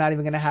something that's not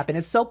even going to happen?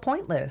 It's so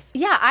pointless.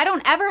 Yeah, I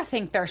don't ever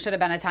think there should have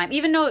been a time,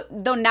 even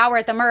though now we're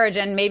at the merge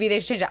and maybe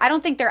they should change it. I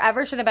don't think there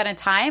ever should have been a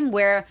time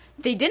where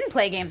they didn't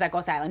play games at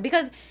Ghost Island,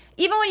 because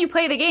even when you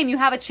play the game, you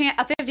have a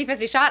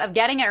 50-50 shot of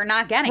getting it or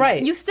not getting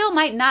it. You still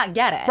might not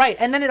get it. Right,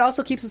 and then it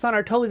also keeps us on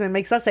our toes and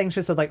makes us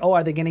anxious of like, oh,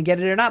 are they going to get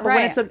it or not? But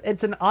when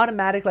it's an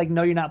automatic, like,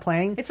 no, you're not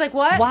playing. It's like,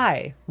 what?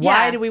 Why?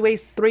 Yeah. Why do we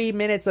waste 3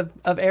 minutes of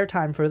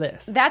airtime for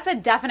this? That's a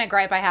definite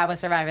gripe I have with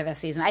Survivor this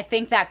season. I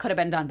think that could have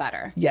been done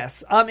better.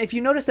 Yes. If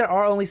you notice, there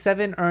are only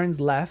 7 urns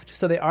left,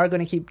 so they are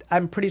going to keep,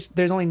 I'm pretty sure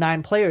there's only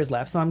 9 players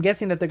left, so I'm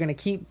guessing that they're going to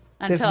keep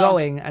this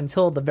going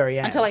until the very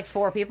end. Until like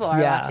 4 people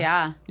are left,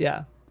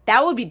 Yeah.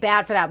 That would be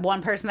bad for that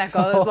one person that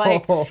goes,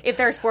 like, if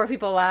there's 4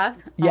 people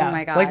left. Yeah. Oh,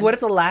 my God. Like, what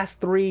if the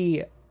last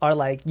 3 are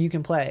like, you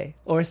can play,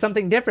 or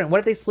something different. What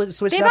if they switch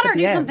they it up better at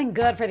the do end? something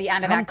good for the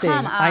end of that.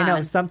 Come on. I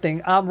know,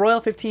 something.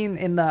 Royal15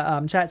 in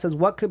the chat says,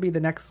 what could be the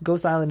next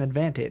Ghost Island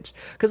advantage?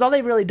 Because all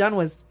they've really done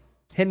was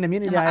hidden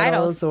immunity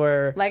idols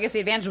or legacy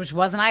advantage, which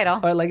was an idol,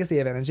 or legacy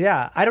advantage.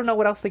 Yeah, I don't know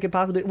what else they could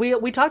possibly.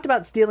 We talked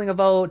about stealing a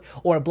vote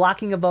or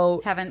blocking a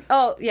vote. Having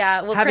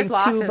having Chris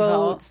lost two his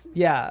votes. vote.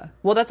 Yeah,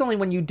 well, that's only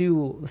when you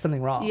do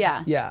something wrong.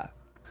 Yeah.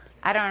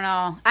 I don't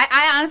know.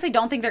 I honestly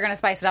don't think they're going to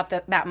spice it up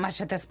that much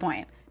at this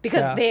point,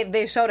 because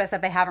they showed us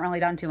that they haven't really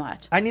done too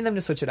much. I need them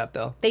to switch it up,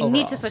 though. They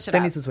need to switch it up.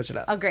 They need to switch it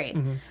up. Agreed.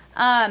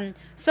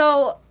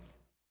 So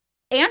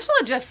Angela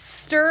just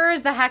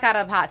stirs the heck out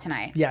of the pot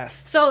tonight.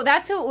 Yes. So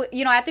that's who,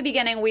 at the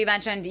beginning we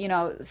mentioned,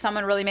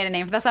 someone really made a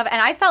name for this stuff.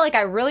 And I felt like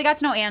I really got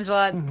to know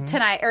Angela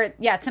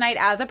tonight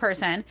as a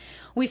person.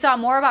 We saw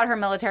more about her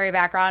military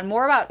background,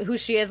 more about who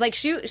she is. Like,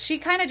 she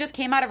kind of just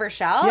came out of her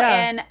shell,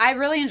 and I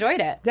really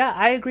enjoyed it. Yeah,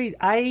 I agree.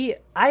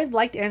 I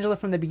liked Angela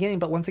from the beginning,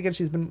 but once again,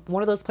 she's been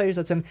one of those players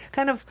that's been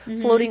kind of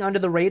floating under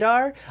the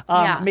radar.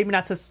 Maybe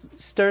not to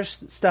stir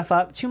stuff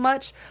up too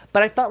much,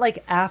 but I felt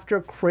like after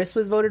Chris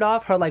was voted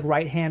off, her like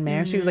right-hand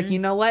man, she was like, you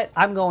know what?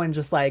 I'm going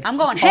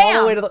ham.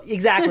 All the way to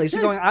exactly. She's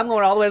going, I'm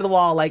going all the way to the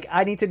wall. Like,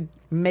 I need to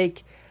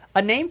make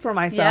a name for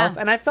myself.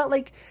 And I felt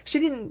like she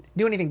didn't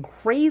do anything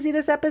crazy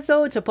this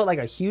episode to put like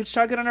a huge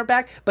target on her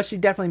back, but she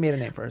definitely made a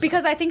name for herself.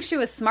 Because I think she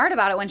was smart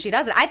about it when she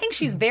does it. I think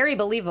she's very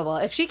believable.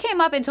 If she came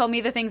up and told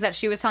me the things that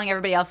she was telling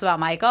everybody else about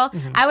Michael,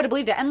 I would have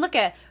believed it. And look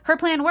at her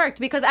plan worked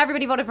because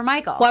everybody voted for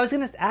Michael. Well, I was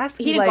going to ask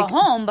you, he didn't go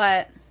home,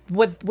 but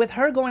with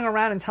her going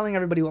around and telling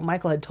everybody what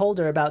Michael had told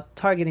her about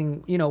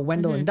targeting,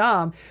 Wendell and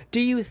Dom,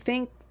 do you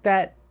think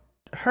that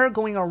her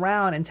going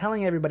around and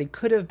telling everybody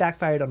could have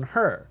backfired on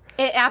her?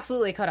 It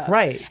absolutely could have.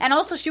 Right. And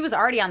also, she was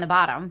already on the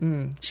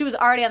bottom. She was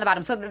already on the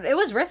bottom. So it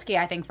was risky,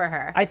 I think, for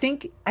her. I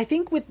think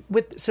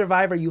with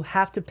Survivor, you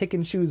have to pick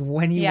and choose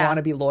when you want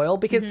to be loyal.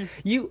 Because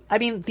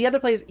the other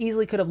players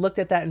easily could have looked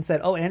at that and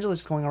said, oh, Angela's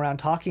just going around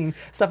talking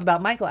stuff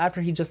about Michael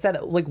after he just said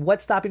it. Like,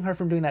 what's stopping her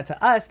from doing that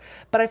to us?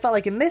 But I felt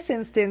like in this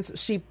instance,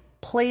 she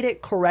played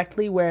it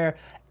correctly where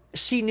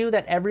she knew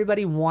that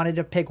everybody wanted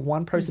to pick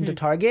one person to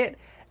target.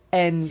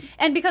 And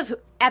because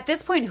at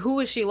this point, who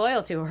is she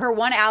loyal to? Her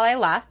one ally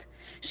left.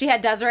 She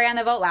had Desiree on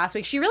the vote last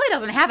week. She really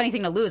doesn't have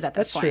anything to lose at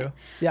this point. That's true.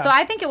 Yeah. So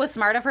I think it was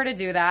smart of her to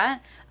do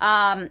that.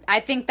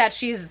 I think that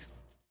she's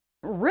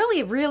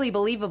really, really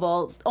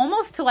believable,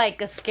 almost to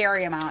like a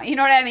scary amount. You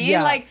know what I mean?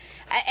 Yeah. Like,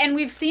 and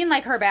we've seen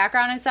like her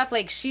background and stuff.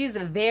 Like, she's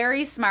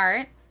very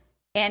smart,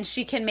 and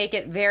she can make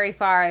it very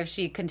far if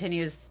she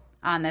continues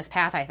on this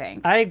path, I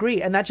think. I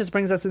agree. And that just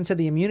brings us into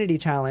the immunity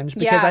challenge,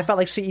 because I felt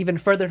like she even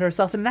furthered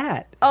herself in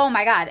that. Oh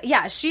my God.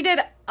 Yeah, she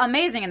did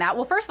amazing in that.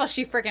 Well, first of all,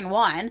 she freaking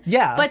won.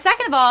 Yeah. But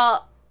second of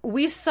all,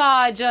 we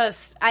saw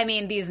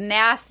these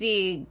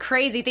nasty,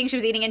 crazy things she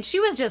was eating, and she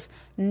was just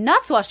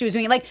nuts while she was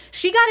doing it. Like,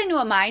 she got into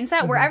a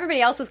mindset where everybody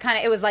else was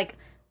it was like,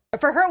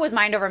 for her, it was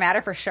mind over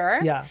matter for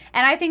sure. Yeah.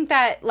 And I think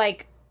that,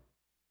 like,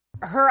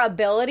 her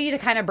ability to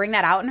kind of bring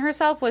that out in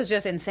herself was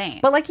just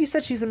insane. But like you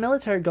said, she's a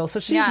military girl, so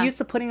she's used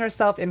to putting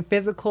herself in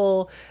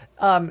physical,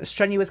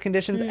 strenuous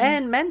conditions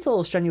and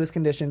mental strenuous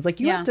conditions. Like,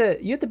 you have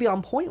to be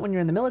on point when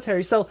you're in the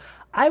military. So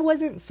I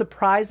wasn't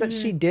surprised that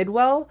she did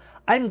well.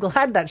 I'm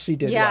glad that she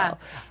did well.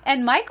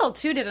 And Michael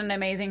too did an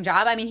amazing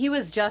job. I mean, he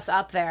was just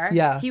up there.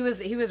 Yeah. He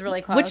was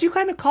really close. Which you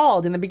kind of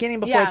called in the beginning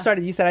before it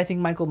started. You said, I think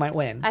Michael might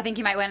win. I think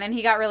he might win, and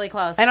he got really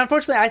close. And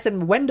unfortunately, I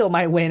said Wendell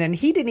might win, and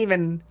he didn't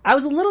even... I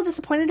was a little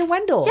disappointed in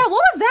Wendell. Yeah,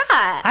 what was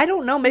that? I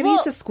don't know. Maybe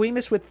he's just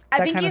squeamish with that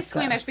kind of stuff. I think he's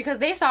squeamish because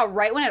they saw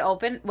right when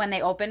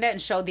they opened it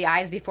and showed the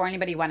eyes before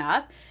anybody went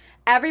up.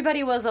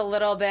 Everybody was a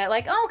little bit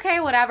like, oh, okay,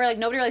 whatever. Like,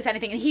 nobody really said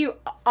anything. And he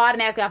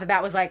automatically off the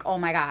bat was like, oh,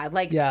 my God.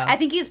 Like, I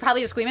think he's probably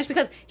just squeamish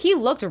because he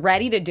looked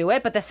ready to do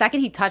it. But the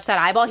second he touched that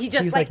eyeball, he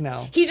just like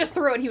no. He just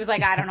threw it and he was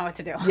like, I don't know what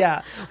to do.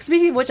 Yeah.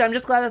 Speaking of which, I'm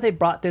just glad that they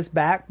brought this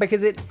back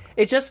because it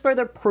just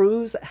further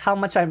proves how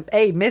much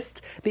I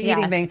missed the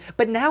eating thing.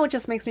 But now it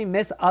just makes me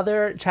miss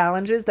other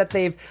challenges that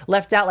they've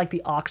left out, like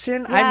the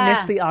auction. Yeah. I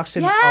missed the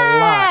auction a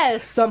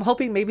lot. So I'm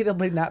hoping maybe they'll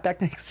bring that back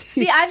next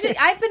season. See,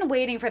 I've been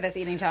waiting for this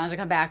eating challenge to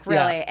come back,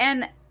 really. Yeah. And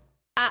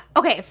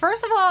okay,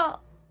 first of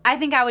all, I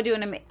think I would do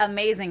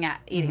amazing at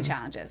eating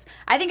challenges.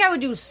 I think I would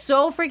do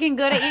so freaking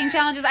good at eating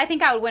challenges. I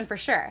think I would win for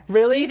sure.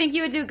 Really? Do you think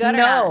you would do good or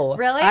not? No.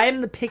 Really?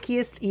 I'm the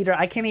pickiest eater.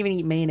 I can't even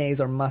eat mayonnaise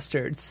or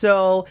mustard.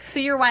 So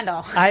you're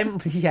Wendell. I'm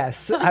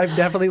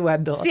definitely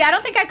Wendell. See, I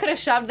don't think I could have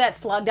shoved that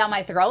slug down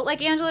my throat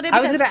like Angela did. I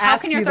was going to ask you that. How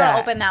can your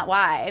throat open that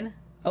wide?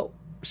 Oh,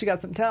 she got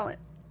some talent.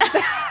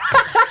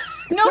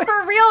 No,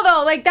 for real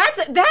though. Like that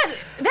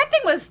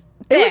thing was thick.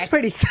 It was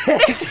pretty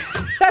thick.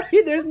 I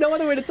mean, there's no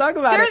other way to talk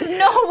about it. There's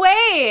no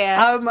way.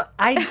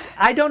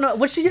 I don't know.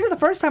 What she did it the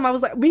first time, I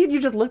was like, you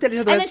just looked at each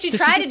other. And then she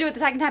tried to do it the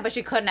second time, but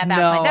she couldn't at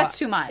that point. That's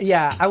too much.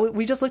 Yeah,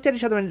 we just looked at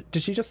each other and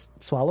did she just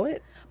swallow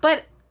it?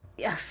 But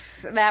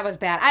that was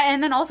bad.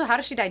 And then also, how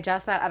does she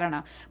digest that? I don't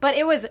know. But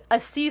it was a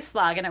sea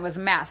slug, and it was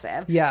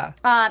massive. Yeah.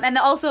 And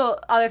also,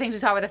 other things we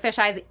saw were the fish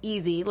eyes,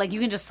 easy. Like, you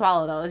can just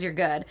swallow those. You're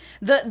good.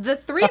 The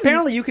three...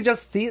 Apparently, you could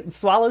just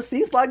swallow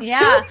sea slugs,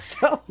 yeah. too.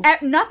 So.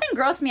 Nothing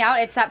grossed me out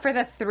except for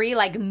the 3,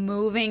 like,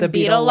 moving The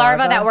beetle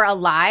larvae that were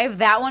alive.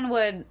 That one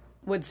would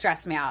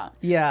stress me out.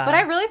 Yeah. But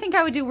I really think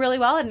I would do really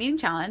well at an eating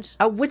challenge.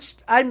 Which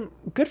I'm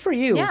good for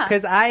you. Yeah.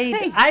 Because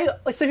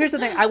so here's the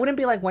thing. I wouldn't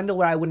be like Wendell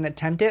where I wouldn't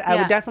attempt it. I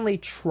would definitely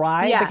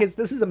try because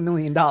this is $1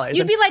 million.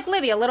 You'd be like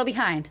Libby, a little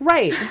behind.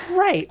 Right.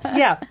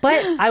 Yeah.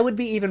 But I would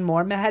be even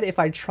more mad if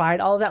I tried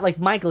all of that. Like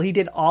Michael, he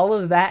did all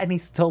of that and he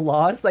still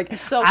lost. Like,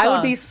 so I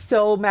would be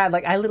so mad.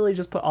 Like, I literally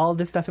just put all of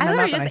this stuff in my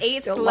mouth. I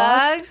ate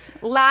slugs,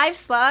 live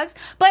slugs.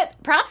 But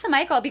props to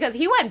Michael because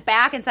he went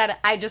back and said,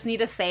 I just need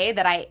to say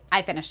that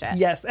I finished it.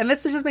 Yes. And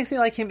this just makes me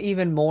like him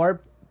even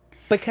more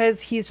because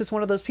he's just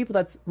one of those people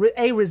that's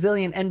A,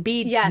 resilient, and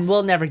B,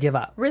 will never give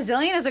up.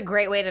 Resilient is a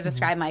great way to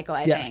describe Michael,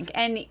 I think.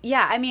 And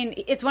yeah, I mean,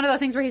 it's one of those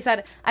things where he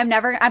said, I'm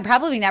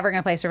probably never going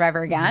to play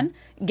Survivor again,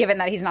 given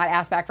that he's not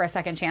asked back for a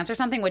second chance or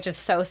something, which is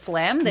so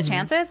slim, the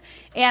chances.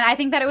 And I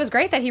think that it was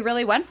great that he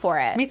really went for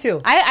it. Me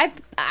too. I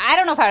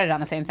don't know if I would have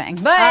done the same thing,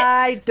 but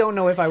I don't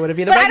know if I would have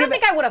either. But I don't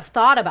think I would have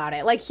thought about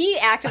it. Like, he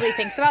actively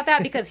thinks about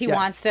that because he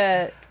wants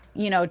to...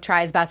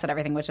 try his best at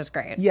everything, which is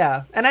great.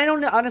 Yeah. And I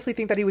don't honestly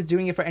think that he was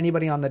doing it for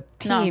anybody on the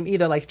team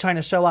either, like trying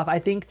to show off. I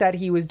think that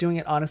he was doing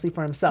it honestly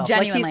for himself.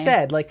 Genuinely. Like he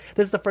said, like,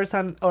 this is the first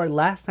time or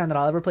last time that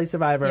I'll ever play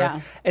Survivor.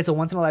 Yeah. It's a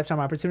once in a lifetime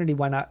opportunity.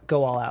 Why not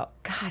go all out?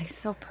 God, he's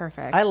so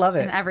perfect. I love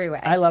it. In every way.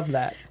 I love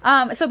that.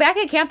 So back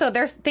at camp, though,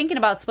 they're thinking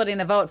about splitting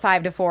the vote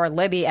 5-4,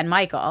 Libby and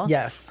Michael.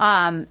 Yes.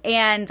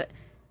 And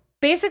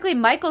basically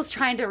Michael's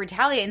trying to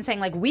retaliate and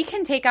saying, like, we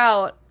can take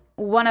out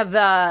one of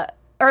the...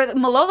 Or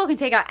Malolo can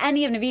take out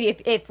any of Navidi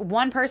if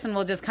one person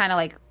will just kind of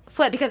like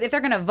flip. Because if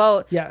they're going to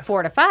vote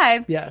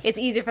 4-5, it's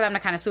easy for them to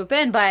kind of swoop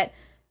in. But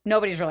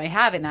nobody's really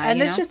having that. And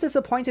this just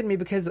disappointed me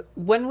because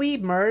when we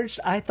merged,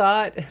 I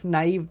thought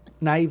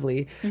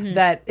naively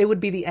that it would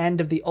be the end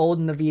of the old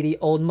Navidi,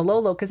 old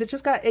Malolo. Because it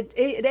just got, it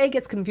A,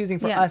 gets confusing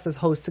for us as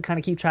hosts to kind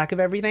of keep track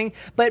of everything.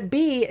 But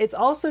B, it's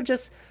also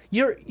just...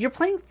 You're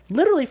playing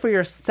literally for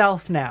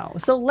yourself now.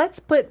 So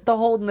let's put the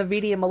whole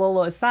Navidi and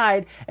Malolo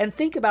aside and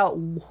think about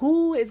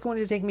who is going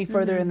to take me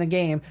further in the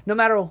game, no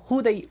matter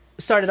who they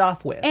started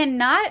off with. And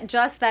not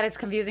just that it's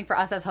confusing for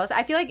us as hosts.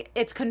 I feel like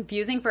it's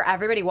confusing for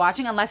everybody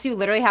watching unless you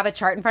literally have a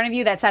chart in front of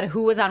you that said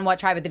who was on what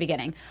tribe at the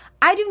beginning.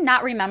 I do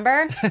not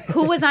remember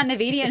who was on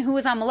Navidi and who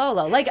was on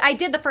Malolo. Like, I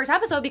did the first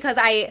episode because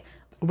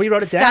we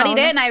wrote it down.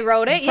 Studied it and I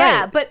wrote it. Right.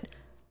 Yeah, but...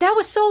 That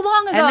was so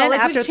long ago. And then like,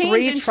 after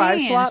 3 tribe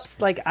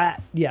swaps, like,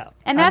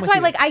 And that's why,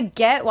 like, I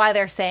get why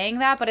they're saying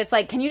that, but it's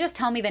like, can you just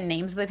tell me the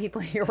names of the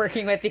people you're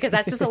working with? Because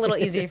that's just a little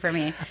easier for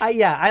me.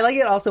 I like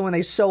it also when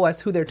they show us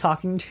who they're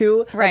talking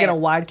to, like in a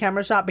wide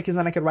camera shot, because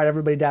then I could write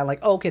everybody down,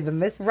 like, okay, then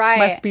this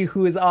must be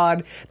who is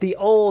on the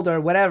old or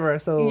whatever.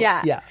 So,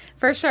 yeah.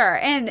 For sure.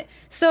 And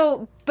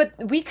so, but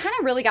we kind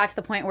of really got to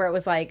the point where it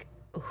was like,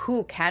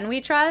 who can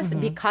we trust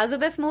because of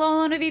this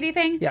Malolo and Navidi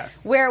thing?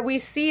 Yes. Where we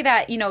see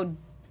that,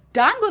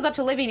 Don goes up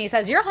to Libby and he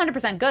says, you're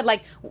 100% good.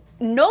 Like,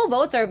 no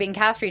votes are being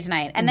cast for you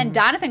tonight. And then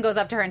Donathan goes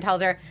up to her and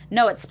tells her,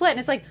 no, it's split. And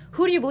it's like,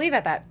 who do you believe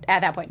at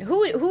that point?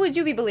 Who would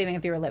you be believing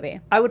if you were Libby?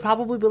 I would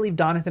probably believe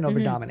Donathan over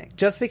Dominic.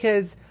 Just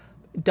because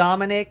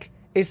Dominic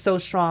is so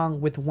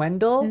strong with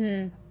Wendell.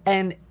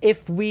 And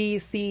if they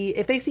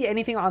see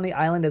anything on the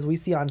island as we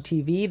see on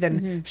TV,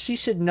 then she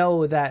should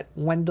know that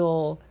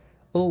Wendell...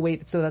 Oh,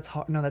 wait, so that's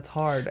hard. No, that's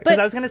hard. Because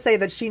I was going to say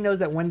that she knows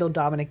that Wendell,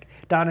 Dominic,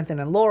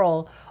 Donathan, and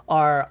Laurel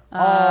are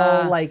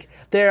all, like,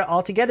 they're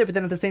all together. But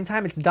then at the same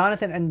time, it's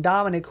Donathan and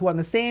Dominic who are on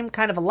the same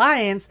kind of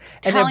alliance.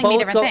 And telling me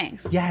different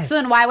things. Yes. So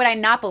then why would I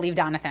not believe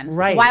Donathan?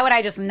 Right. Why would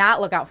I just not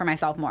look out for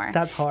myself more?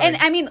 That's hard. And,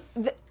 I mean...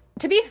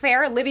 to be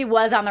fair, Libby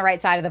was on the right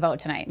side of the vote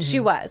tonight. She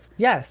was.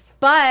 Yes.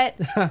 But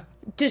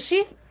does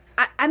she...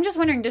 I'm just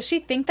wondering, does she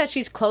think that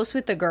she's close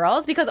with the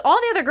girls? Because all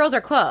the other girls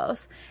are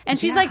close. And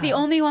she's like the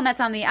only one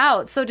that's on the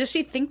out. So does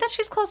she think that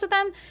she's close with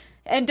them?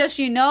 And does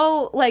she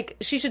know, like,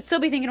 she should still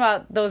be thinking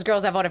about those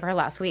girls that voted for her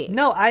last week?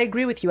 No, I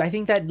agree with you. I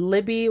think that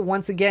Libby,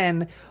 once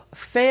again,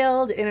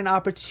 failed in an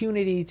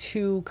opportunity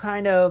to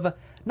kind of...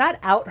 not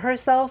out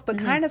herself, but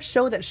kind of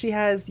show that she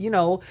has,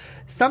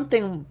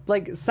 something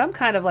like some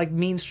kind of like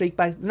mean streak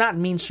not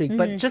mean streak,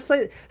 but just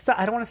like, so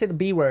I don't want to say the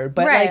B word,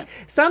 but like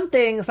some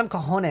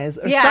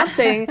cojones or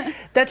something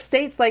that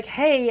states like,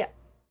 hey,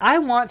 I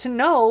want to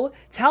know,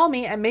 tell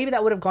me, and maybe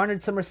that would have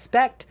garnered some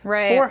respect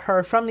for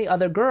her from the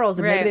other girls,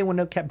 and maybe they wouldn't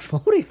have kept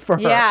voting for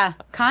her. Yeah,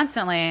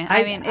 constantly.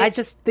 I mean, I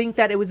just think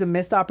that it was a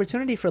missed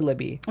opportunity for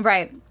Libby.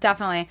 Right,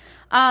 definitely.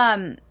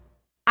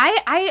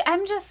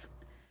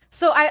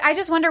 So I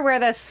just wonder where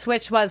the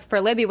switch was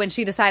for Libby when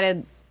she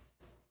decided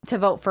to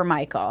vote for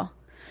Michael.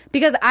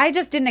 Because I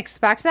just didn't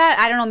expect that.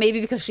 I don't know,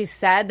 maybe because she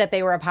said that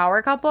they were a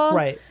power couple.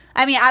 Right.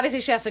 I mean,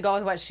 obviously she has to go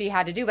with what she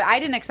had to do, but I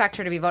didn't expect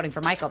her to be voting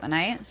for Michael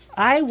tonight.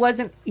 I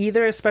wasn't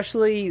either,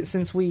 especially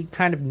since we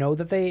kind of know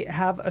that they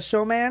have a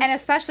showman. And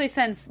especially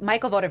since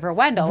Michael voted for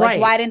Wendell. Like,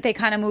 why didn't they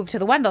kind of move to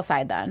the Wendell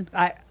side then?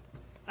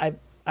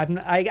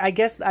 I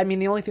guess, I mean,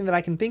 the only thing that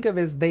I can think of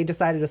is they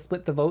decided to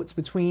split the votes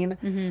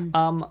between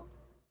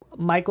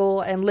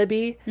Michael and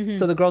Libby.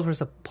 So the girls were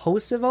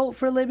supposed to vote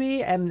for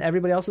Libby and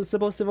everybody else was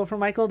supposed to vote for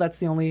Michael. That's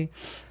the only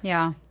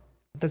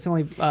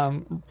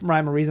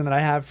rhyme or reason that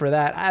I have for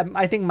that.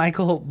 I think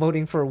Michael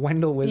voting for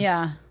Wendell was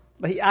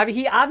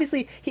he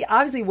obviously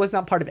was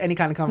not part of any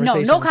kind of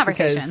conversation. No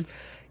conversations.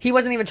 He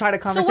wasn't even trying to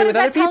conversate with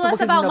other people. So what does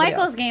that tell us about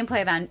Michael's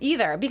gameplay then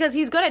either? Because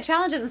he's good at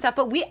challenges and stuff,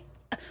 but we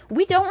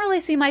don't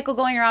really see Michael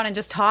going around and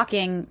just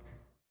talking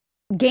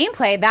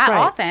gameplay that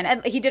often.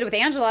 And he did it with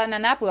Angela, and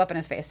then that blew up in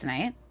his face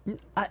tonight.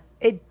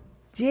 It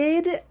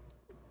did,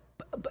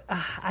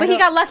 but he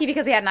got lucky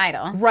because he had an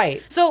idol,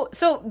 right? So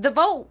the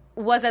vote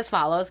was as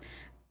follows: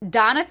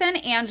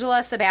 Donathan,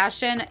 Angela,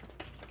 Sebastian,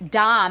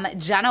 Dom,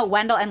 Jenna,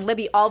 Wendell, and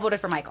Libby all voted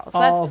for Michael. So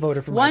all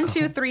voted for Michael. 1,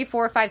 2, 3,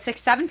 4, 5,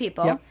 6, 7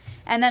 people. Yep.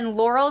 And then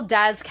Laurel,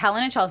 Des,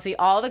 Kellen, and Chelsea,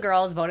 all the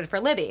girls voted for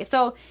Libby.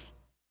 So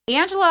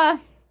Angela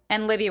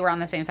and Libby were on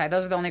the same side.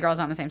 Those are the only girls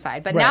on the same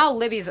side. But now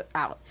Libby's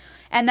out.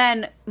 And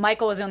then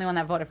Michael was the only one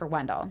that voted for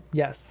Wendell.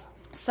 Yes.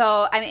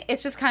 So, I mean,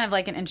 it's just kind of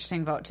like an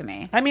interesting vote to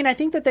me. I mean, I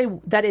think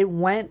that it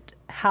went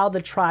how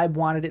the tribe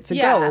wanted it to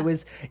go. It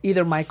was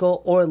either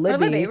Michael or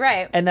Libby. Or Libby,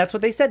 right. And that's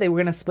what they said. They were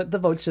going to split the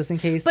votes just in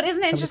case. But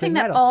isn't it interesting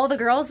that all the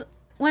girls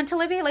went to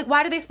Libby? Like,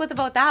 why did they split the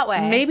vote that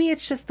way? Maybe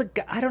it's just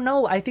I don't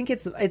know. I think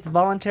it's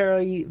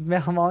voluntarily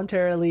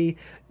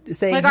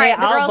saying, like, hey, right,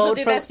 I'll vote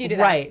do for this, you do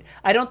that. Right.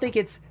 I don't think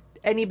it's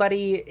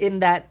anybody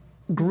in that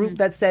group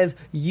that says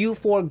you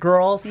 4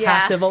 girls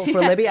have to vote for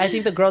Libby. I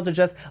think the girls are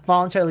just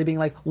voluntarily being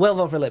like, we'll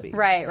vote for Libby.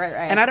 Right.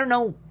 And I don't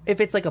know if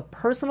it's like a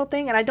personal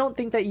thing, and I don't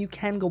think that you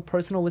can go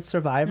personal with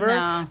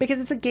Survivor because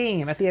it's a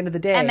game at the end of the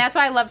day. And that's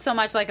why I loved so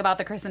much like about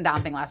the Chris and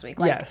Dom thing last week.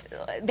 Like,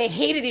 they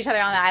hated each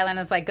other on the island.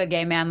 It's like, good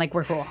game, man. Like,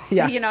 we're cool.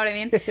 Yeah. You know what I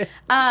mean?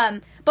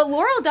 But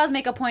Laurel does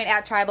make a point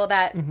at Tribal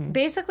that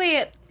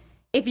basically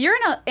if you're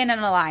in an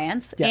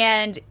alliance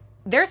and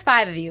there's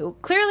 5 of you,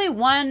 clearly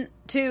 1,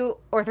 2,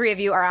 or 3 of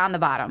you are on the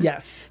bottom.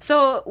 Yes.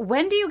 So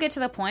when do you get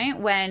to the point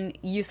when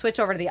you switch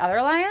over to the other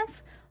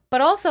alliance? But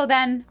also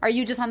then, are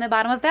you just on the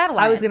bottom of that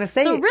alliance? I was going to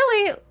say. So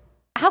really,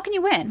 how can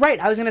you win? Right.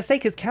 I was going to say,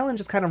 because Kellen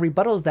just kind of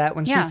rebuttals that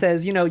when she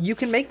says, you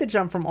can make the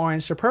jump from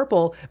orange to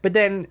purple, but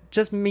then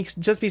just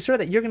be sure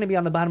that you're going to be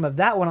on the bottom of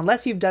that one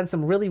unless you've done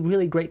some really,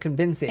 really great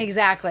convincing.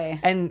 Exactly.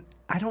 And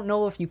I don't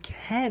know if you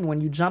can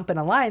when you jump in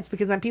alliance,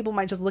 because then people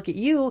might just look at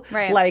you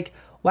like,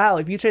 wow,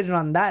 if you traded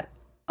on that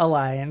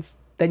alliance,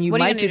 then you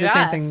might do the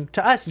same thing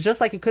to us, just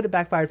like it could have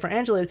backfired for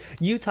Angela.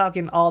 You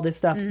talking all this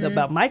stuff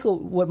about Michael,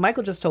 what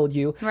Michael just told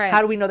you. Right.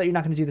 How do we know that you're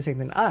not going to do the same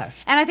thing to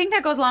us? And I think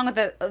that goes along with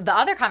the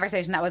other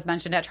conversation that was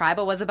mentioned at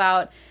Tribal was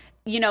about,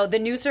 the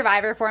new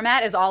Survivor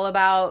format is all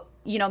about,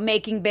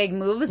 making big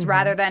moves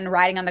rather than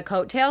riding on the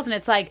coattails. And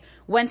it's like,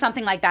 when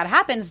something like that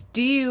happens,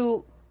 do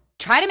you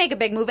try to make a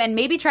big move and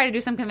maybe try to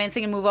do some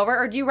convincing and move over,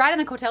 or do you ride on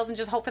the coattails and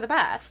just hope for the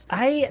best?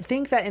 I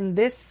think that in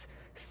this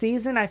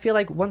season, I feel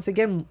like once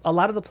again a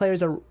lot of the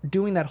players are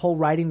doing that whole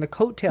riding the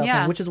coattail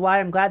thing, which is why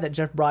I'm glad that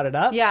Jeff brought it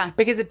up.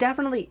 Because it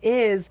definitely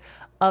is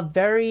a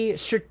very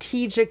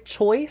strategic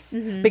choice,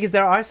 because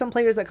there are some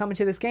players that come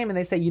into this game and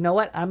they say, you know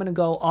what, I'm going to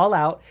go all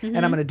out and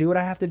I'm going to do what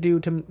I have to do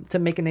to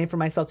make a name for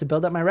myself, to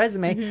build up my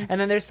resume. And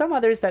then there's some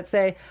others that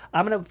say,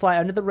 I'm going to fly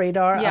under the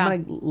radar. I'm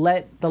going to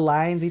let the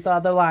lions eat the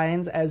other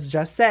lions, as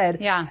Jeff said.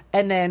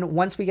 And then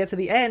once we get to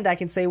the end, I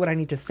can say what I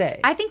need to say.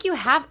 I think you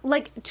have,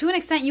 to an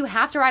extent, you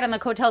have to ride on the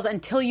coattails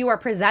until you are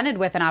presented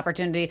with an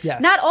opportunity.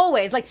 Not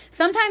always.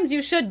 Sometimes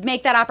you should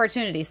make that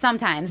opportunity,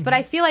 sometimes. But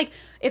I feel like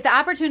if the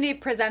opportunity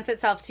presents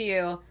itself to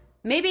you,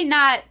 maybe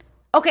not,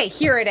 okay,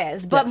 here it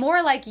is, but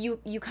more like you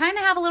kind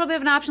of have a little bit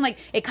of an option, like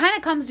it kind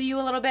of comes to you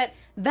a little bit,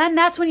 then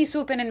that's when you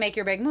swoop in and make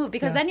your big move,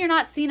 because then you're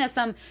not seen as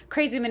some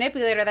crazy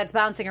manipulator that's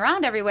bouncing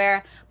around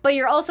everywhere, but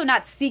you're also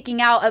not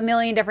seeking out a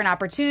million different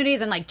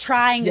opportunities and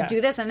trying to do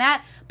this and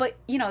that, but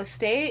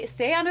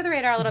stay under the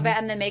radar a little bit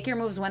and then make your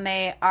moves when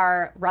they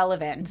are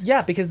relevant.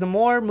 Yeah, because the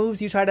more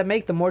moves you try to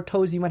make, the more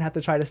toes you might have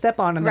to try to step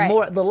on, and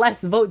the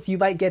less votes you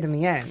might get in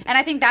the end. And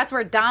I think that's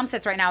where Dom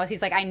sits right now, is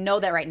he's like, I know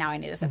that right now I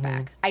need to sit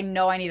back. I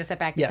know I need to sit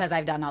back because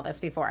I've done all this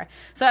before.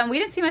 So, and we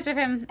didn't see much of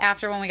him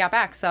after when we got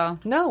back, so.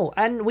 No,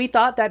 and we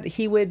thought that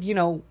he would,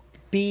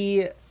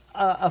 be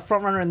a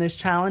front runner in this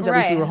challenge. At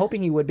least we were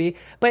hoping he would be.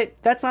 But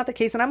that's not the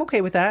case, and I'm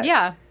okay with that.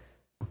 Yeah.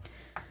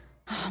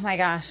 Oh, my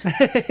gosh.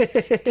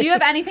 Do you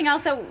have anything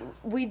else that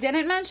we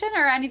didn't mention,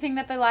 or anything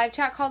that the live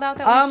chat called out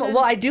that we should?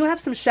 Well, I do have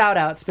some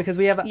shout-outs, because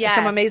we have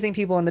some amazing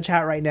people in the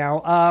chat right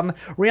now.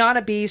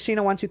 Rihanna B,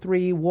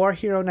 Sheena123, War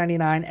Hero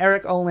 99,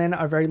 Eric Olin,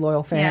 our very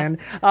loyal fan,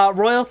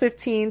 Royal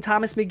 15,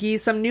 Thomas McGee,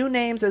 some new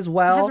names as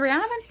well. Has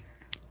Rihanna been?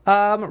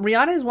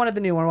 Rihanna is one of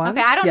the newer ones.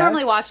 Okay, I don't yes.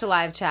 normally watch the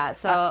live chat,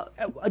 so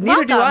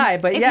neither do I.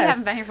 But if yes, you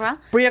haven't been here for a while.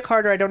 Bria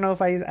Carter. I don't know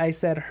if I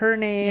said her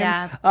name.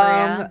 Yeah,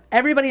 Bria.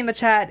 Everybody in the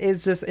chat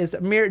is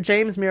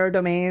James Mirror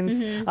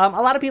Domains. A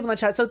lot of people in the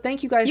chat. So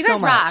thank you guys. You guys so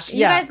much. rock.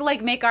 You guys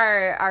like make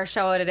our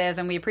show what it is,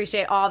 and we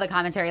appreciate all the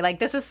commentary. Like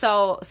this is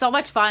so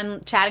much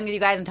fun chatting with you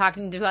guys and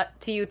talking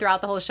to you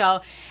throughout the whole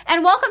show.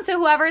 And welcome to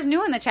whoever is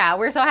new in the chat.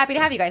 We're so happy to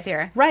have you guys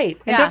here. Right,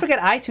 and don't forget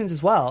iTunes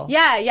as well.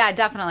 Yeah,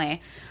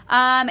 definitely.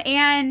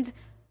 And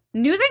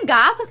news and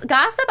gossip.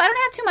 I don't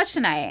have too much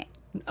tonight.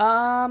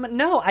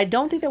 No, I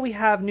don't think that we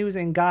have news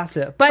and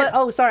gossip. But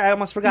oh, sorry, I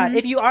almost forgot.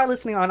 If you are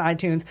listening on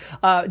iTunes,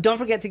 don't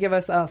forget to give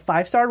us a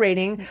 5-star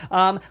rating.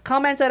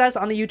 Comment at us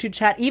on the YouTube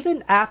chat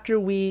even after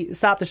we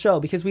stop the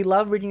show because we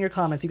love reading your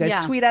comments. You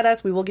guys tweet at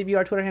us. We will give you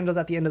our Twitter handles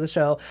at the end of the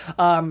show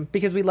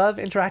because we love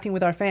interacting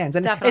with our fans.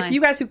 And it's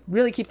you guys who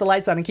really keep the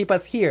lights on and keep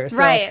us here.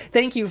 So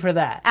thank you for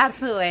that.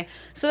 Absolutely.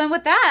 So then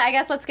with that, I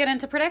guess let's get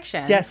into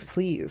predictions. Yes,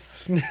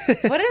 please.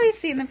 What did we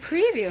see in the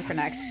preview for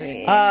next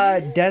week?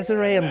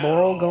 Desiree and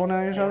Laurel going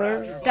on each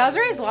other.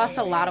 Desiree's lost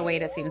a lot of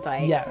weight, it seems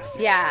like. Yes.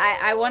 Yeah,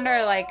 I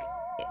wonder, like,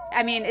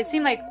 I mean, it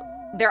seemed like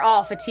they're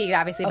all fatigued,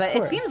 obviously, but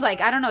it seems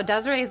like, I don't know,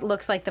 Desiree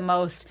looks like the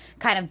most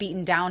kind of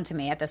beaten down to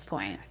me at this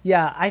point.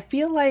 Yeah, I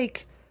feel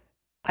like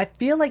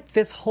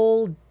this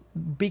whole,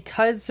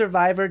 because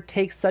Survivor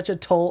takes such a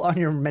toll on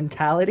your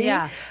mentality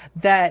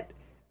that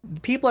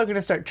people are going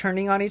to start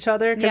turning on each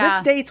other because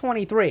it's day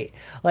 23.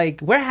 Like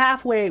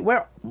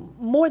we're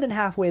more than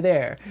halfway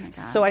there. Oh,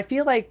 so I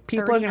feel like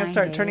people are going to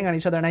start turning on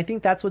each other, and I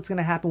think that's what's going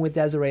to happen with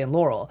Desiree and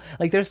Laurel.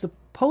 Like they're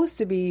supposed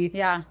to be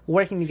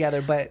working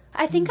together, but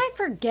I think I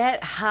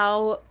forget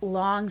how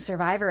long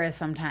Survivor is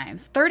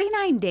sometimes.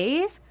 39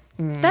 days?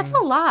 That's a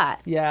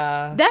lot.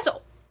 Yeah. That's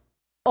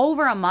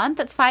over a month.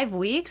 That's 5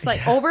 weeks.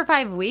 Like over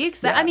 5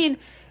 weeks. I mean,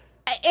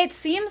 it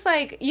seems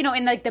like, you know,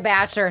 in like The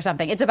Bachelor or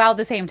something, it's about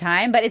the same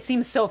time, but it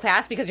seems so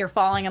fast because you're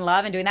falling in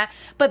love and doing that.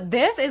 But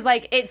this is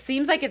like, it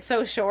seems like it's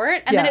so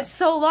short and then it's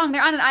so long.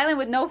 They're on an island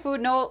with no food,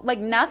 no, like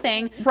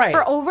nothing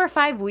for over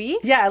 5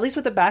 weeks. Yeah, at least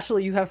with The Bachelor,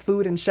 you have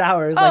food and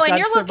showers. Oh, like and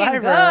you're Survivor.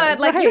 looking good.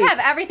 Like you have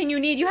everything you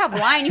need. You have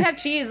wine, you have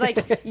cheese.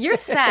 Like you're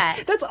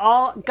set. That's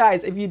all,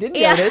 guys, if you didn't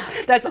notice,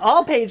 that's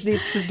all Paige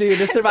needs to do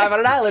to survive on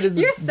an island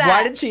is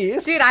wine and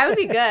cheese. Dude, I would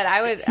be good.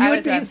 You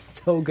would be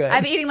so good.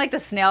 I'd be eating like the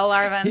snail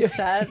larvae and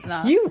stuff.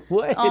 No. You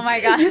would. Oh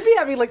my God. You'd be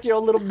having like your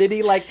own little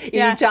mini like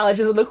eating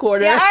challenges in the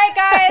corner. Yeah, all right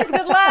guys,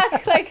 good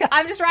luck. Like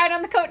I'm just riding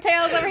on the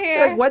coattails over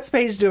here. Like what's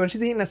Paige doing?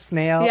 She's eating a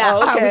snail. Yeah,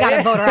 oh, okay. We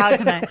gotta vote her out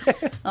tonight.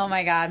 Oh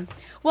my God.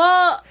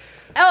 Well,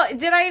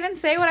 did I even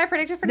say what I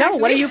predicted for next week?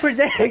 No, what do you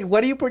predict? What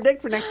do you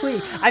predict for next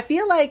week? I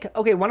feel like,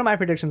 okay, one of my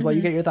predictions while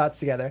you get your thoughts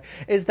together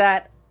is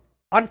that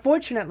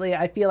unfortunately,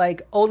 I feel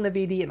like Old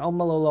Navidi and Old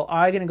Malolo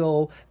are going to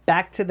go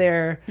back to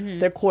their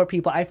core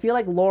people. I feel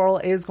like Laurel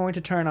is going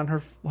to turn on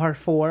her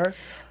 4.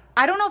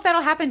 I don't know if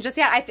that'll happen just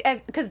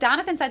yet. Because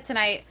Donathan said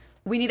tonight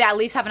we need to at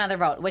least have another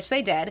vote, which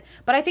they did.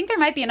 But I think there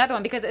might be another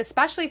one because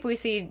especially if we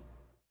see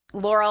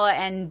Laurel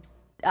and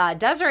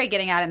Desiree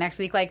getting at it next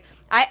week, like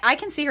I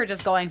can see her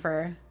just going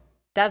for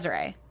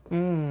Desiree.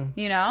 You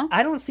know?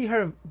 I don't see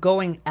her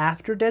going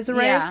after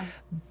Desiree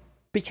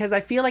because I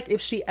feel like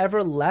if she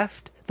ever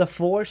left the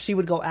 4, she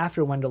would go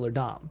after Wendell or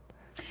Dom.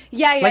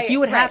 Like you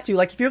would have to.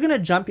 Like if you're going to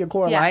jump your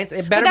core alliance,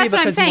 it better be because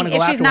you want to go after one of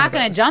those. If she's not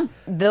going to jump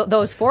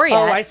those 4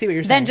 yet, I see what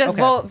you're saying. Then just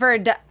vote for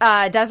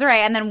Desiree,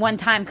 and then when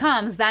time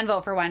comes, then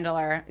vote for Wendell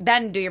or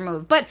then do your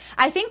move. But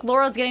I think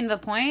Laurel's getting to the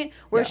point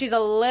where she's a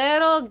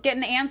little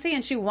getting antsy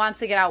and she wants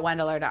to get out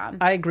Wendell or Dom.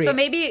 I agree. So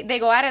maybe they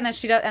go at it and then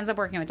she ends up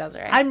working with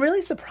Desiree. I'm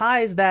really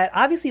surprised that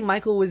obviously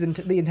Michael was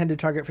the intended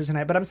target for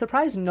tonight, but I'm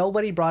surprised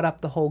nobody brought up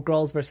the whole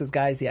girls versus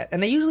guys yet.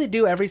 And they usually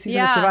do every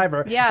season of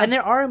Survivor. Yeah. And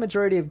there are a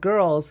majority of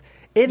girls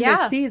in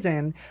this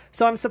season.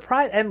 So I'm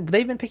surprised, and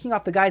they've been picking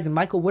off the guys, and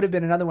Michael would have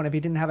been another one if he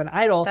didn't have an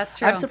idol. That's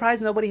true. I'm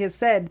surprised nobody has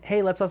said,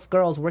 hey, let's us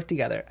girls work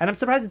together. And I'm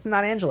surprised it's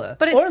not Angela.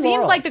 But it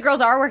seems like the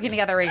girls are working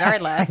together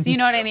regardless. You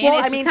know what I mean?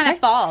 Well, it just kind of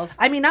falls.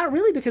 I mean, not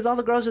really, because all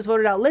the girls just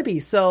voted out Libby,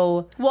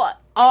 so... Well,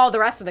 all the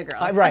rest of the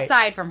girls,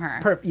 aside from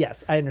her.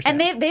 Yes, I understand.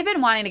 And they've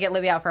been wanting to get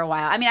Libby out for a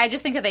while. I mean, I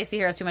just think that they see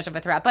her as too much of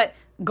a threat. But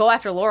go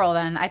after Laurel,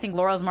 then. I think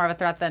Laurel's more of a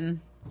threat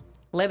than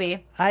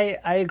Libby. I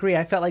agree.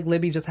 I felt like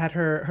Libby just had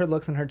her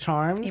looks and her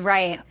charms.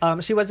 Right.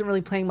 She wasn't really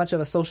playing much of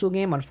a social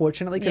game,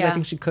 unfortunately, because I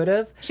think she could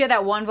have. She had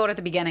that one vote at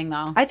the beginning,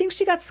 though. I think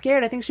she got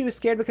scared. I think she was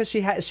scared because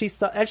she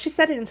saw, and she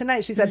said it in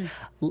tonight. She said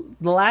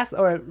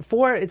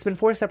it's been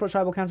 4 separate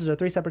tribal councils or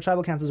 3 separate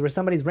tribal councils where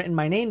somebody's written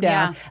my name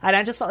down, and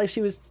I just felt like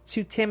she was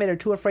too timid or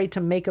too afraid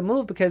to make a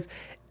move because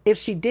if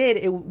she did,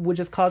 it would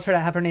just cause her to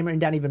have her name written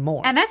down even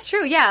more. And that's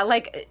true, yeah.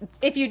 Like,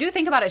 if you do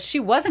think about it, she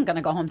wasn't going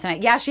to go home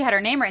tonight. Yeah, she had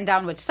her name written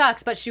down, which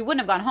sucks, but she wouldn't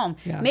have gone home.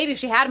 Yeah. Maybe if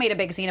she had made a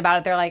big scene about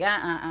it, they're like,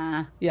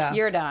 yeah,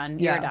 you're done,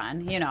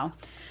 you know.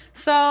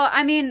 So,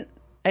 I mean...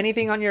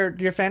 Anything on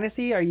your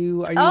fantasy? Are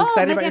you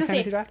excited about your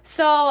fantasy draft?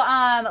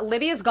 So,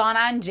 Libby has gone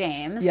on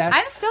James. Yes.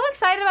 I'm still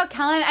excited about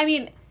Kellen. I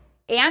mean...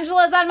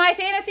 Angela's on my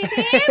fantasy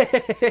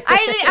team.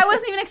 I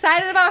wasn't even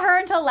excited about her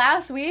until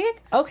last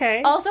week.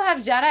 Okay. Also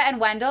have Jenna and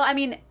Wendell. I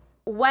mean,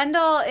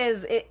 Wendell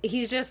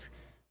he's just,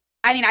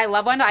 I mean, I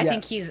love Wendell. I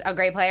think he's a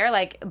great player,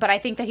 but I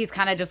think that he's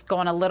kind of just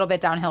going a little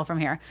bit downhill from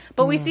here.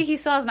 But we see he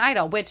still has an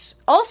idol, which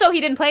also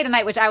he didn't play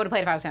tonight, which I would have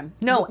played if I was him.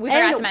 No, we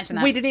forgot to mention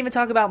that. We didn't even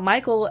talk about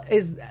Michael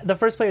is the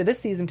first player this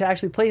season to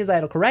actually play his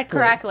idol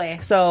correctly.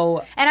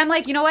 So, and I'm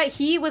like, you know what?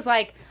 He was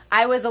like,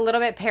 I was a little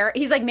bit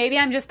he's like, maybe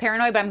I'm just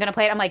paranoid, but I'm going to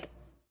play it. I'm like,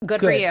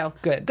 good for you.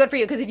 Good for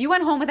you. Because if you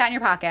went home with that in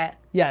your pocket,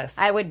 yes,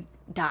 I would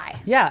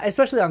die. Yeah,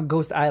 especially on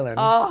Ghost Island.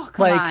 Oh,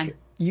 come on.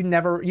 You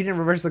didn't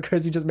reverse the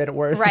curse, you just made it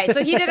worse. Right.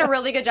 So he did a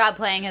really good job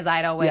playing his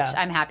idol, which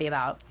I'm happy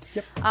about.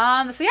 Yep. So yeah,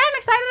 I'm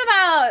excited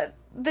about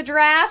the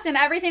draft and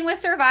everything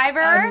with Survivor.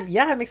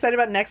 I'm excited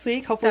about next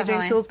week. Hopefully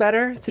James feels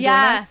better to join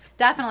us.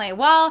 Definitely.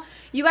 Well,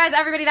 you guys,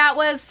 everybody, that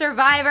was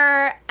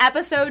Survivor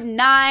episode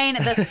 9,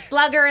 the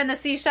Slugger and the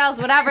Seashells,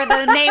 whatever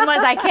the name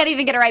was. I can't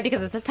even get it right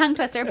because it's a tongue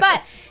twister.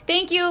 But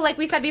thank you, like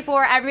we said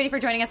before, everybody for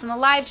joining us in the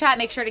live chat.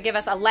 Make sure to give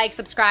us a like,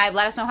 subscribe.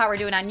 Let us know how we're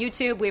doing on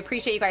YouTube. We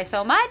appreciate you guys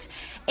so much.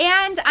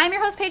 And I'm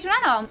your host, Paige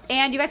Bonanno.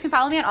 And you guys can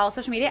follow me on all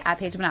social media at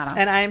Paige Bonanno.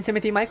 And I am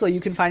Timothy Michael.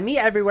 You can find me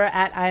everywhere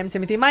at I am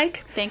Timothy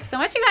Mike. Thanks so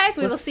much, you guys.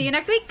 We will see you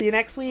next week. See you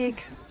next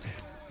week.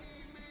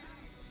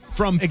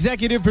 From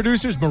executive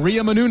producers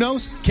Maria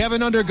Menounos,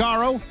 Kevin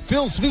Undergaro,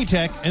 Phil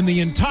Svitek, and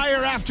the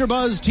entire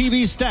AfterBuzz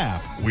TV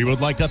staff, we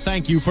would like to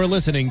thank you for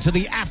listening to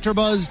the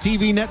AfterBuzz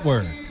TV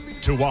network.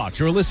 To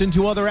watch or listen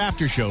to other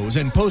after shows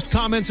and post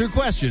comments or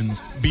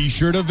questions, be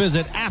sure to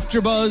visit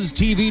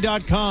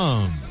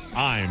AfterBuzzTV.com.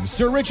 I'm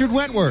Sir Richard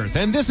Wentworth,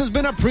 and this has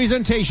been a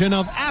presentation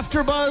of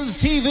AfterBuzz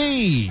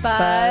TV.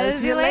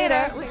 Buzz you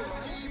later.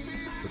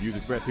 The views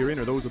expressed herein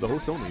are those of the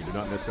hosts only and do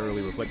not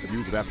necessarily reflect the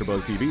views of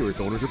AfterBuzz TV or its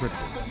owners or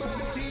principals.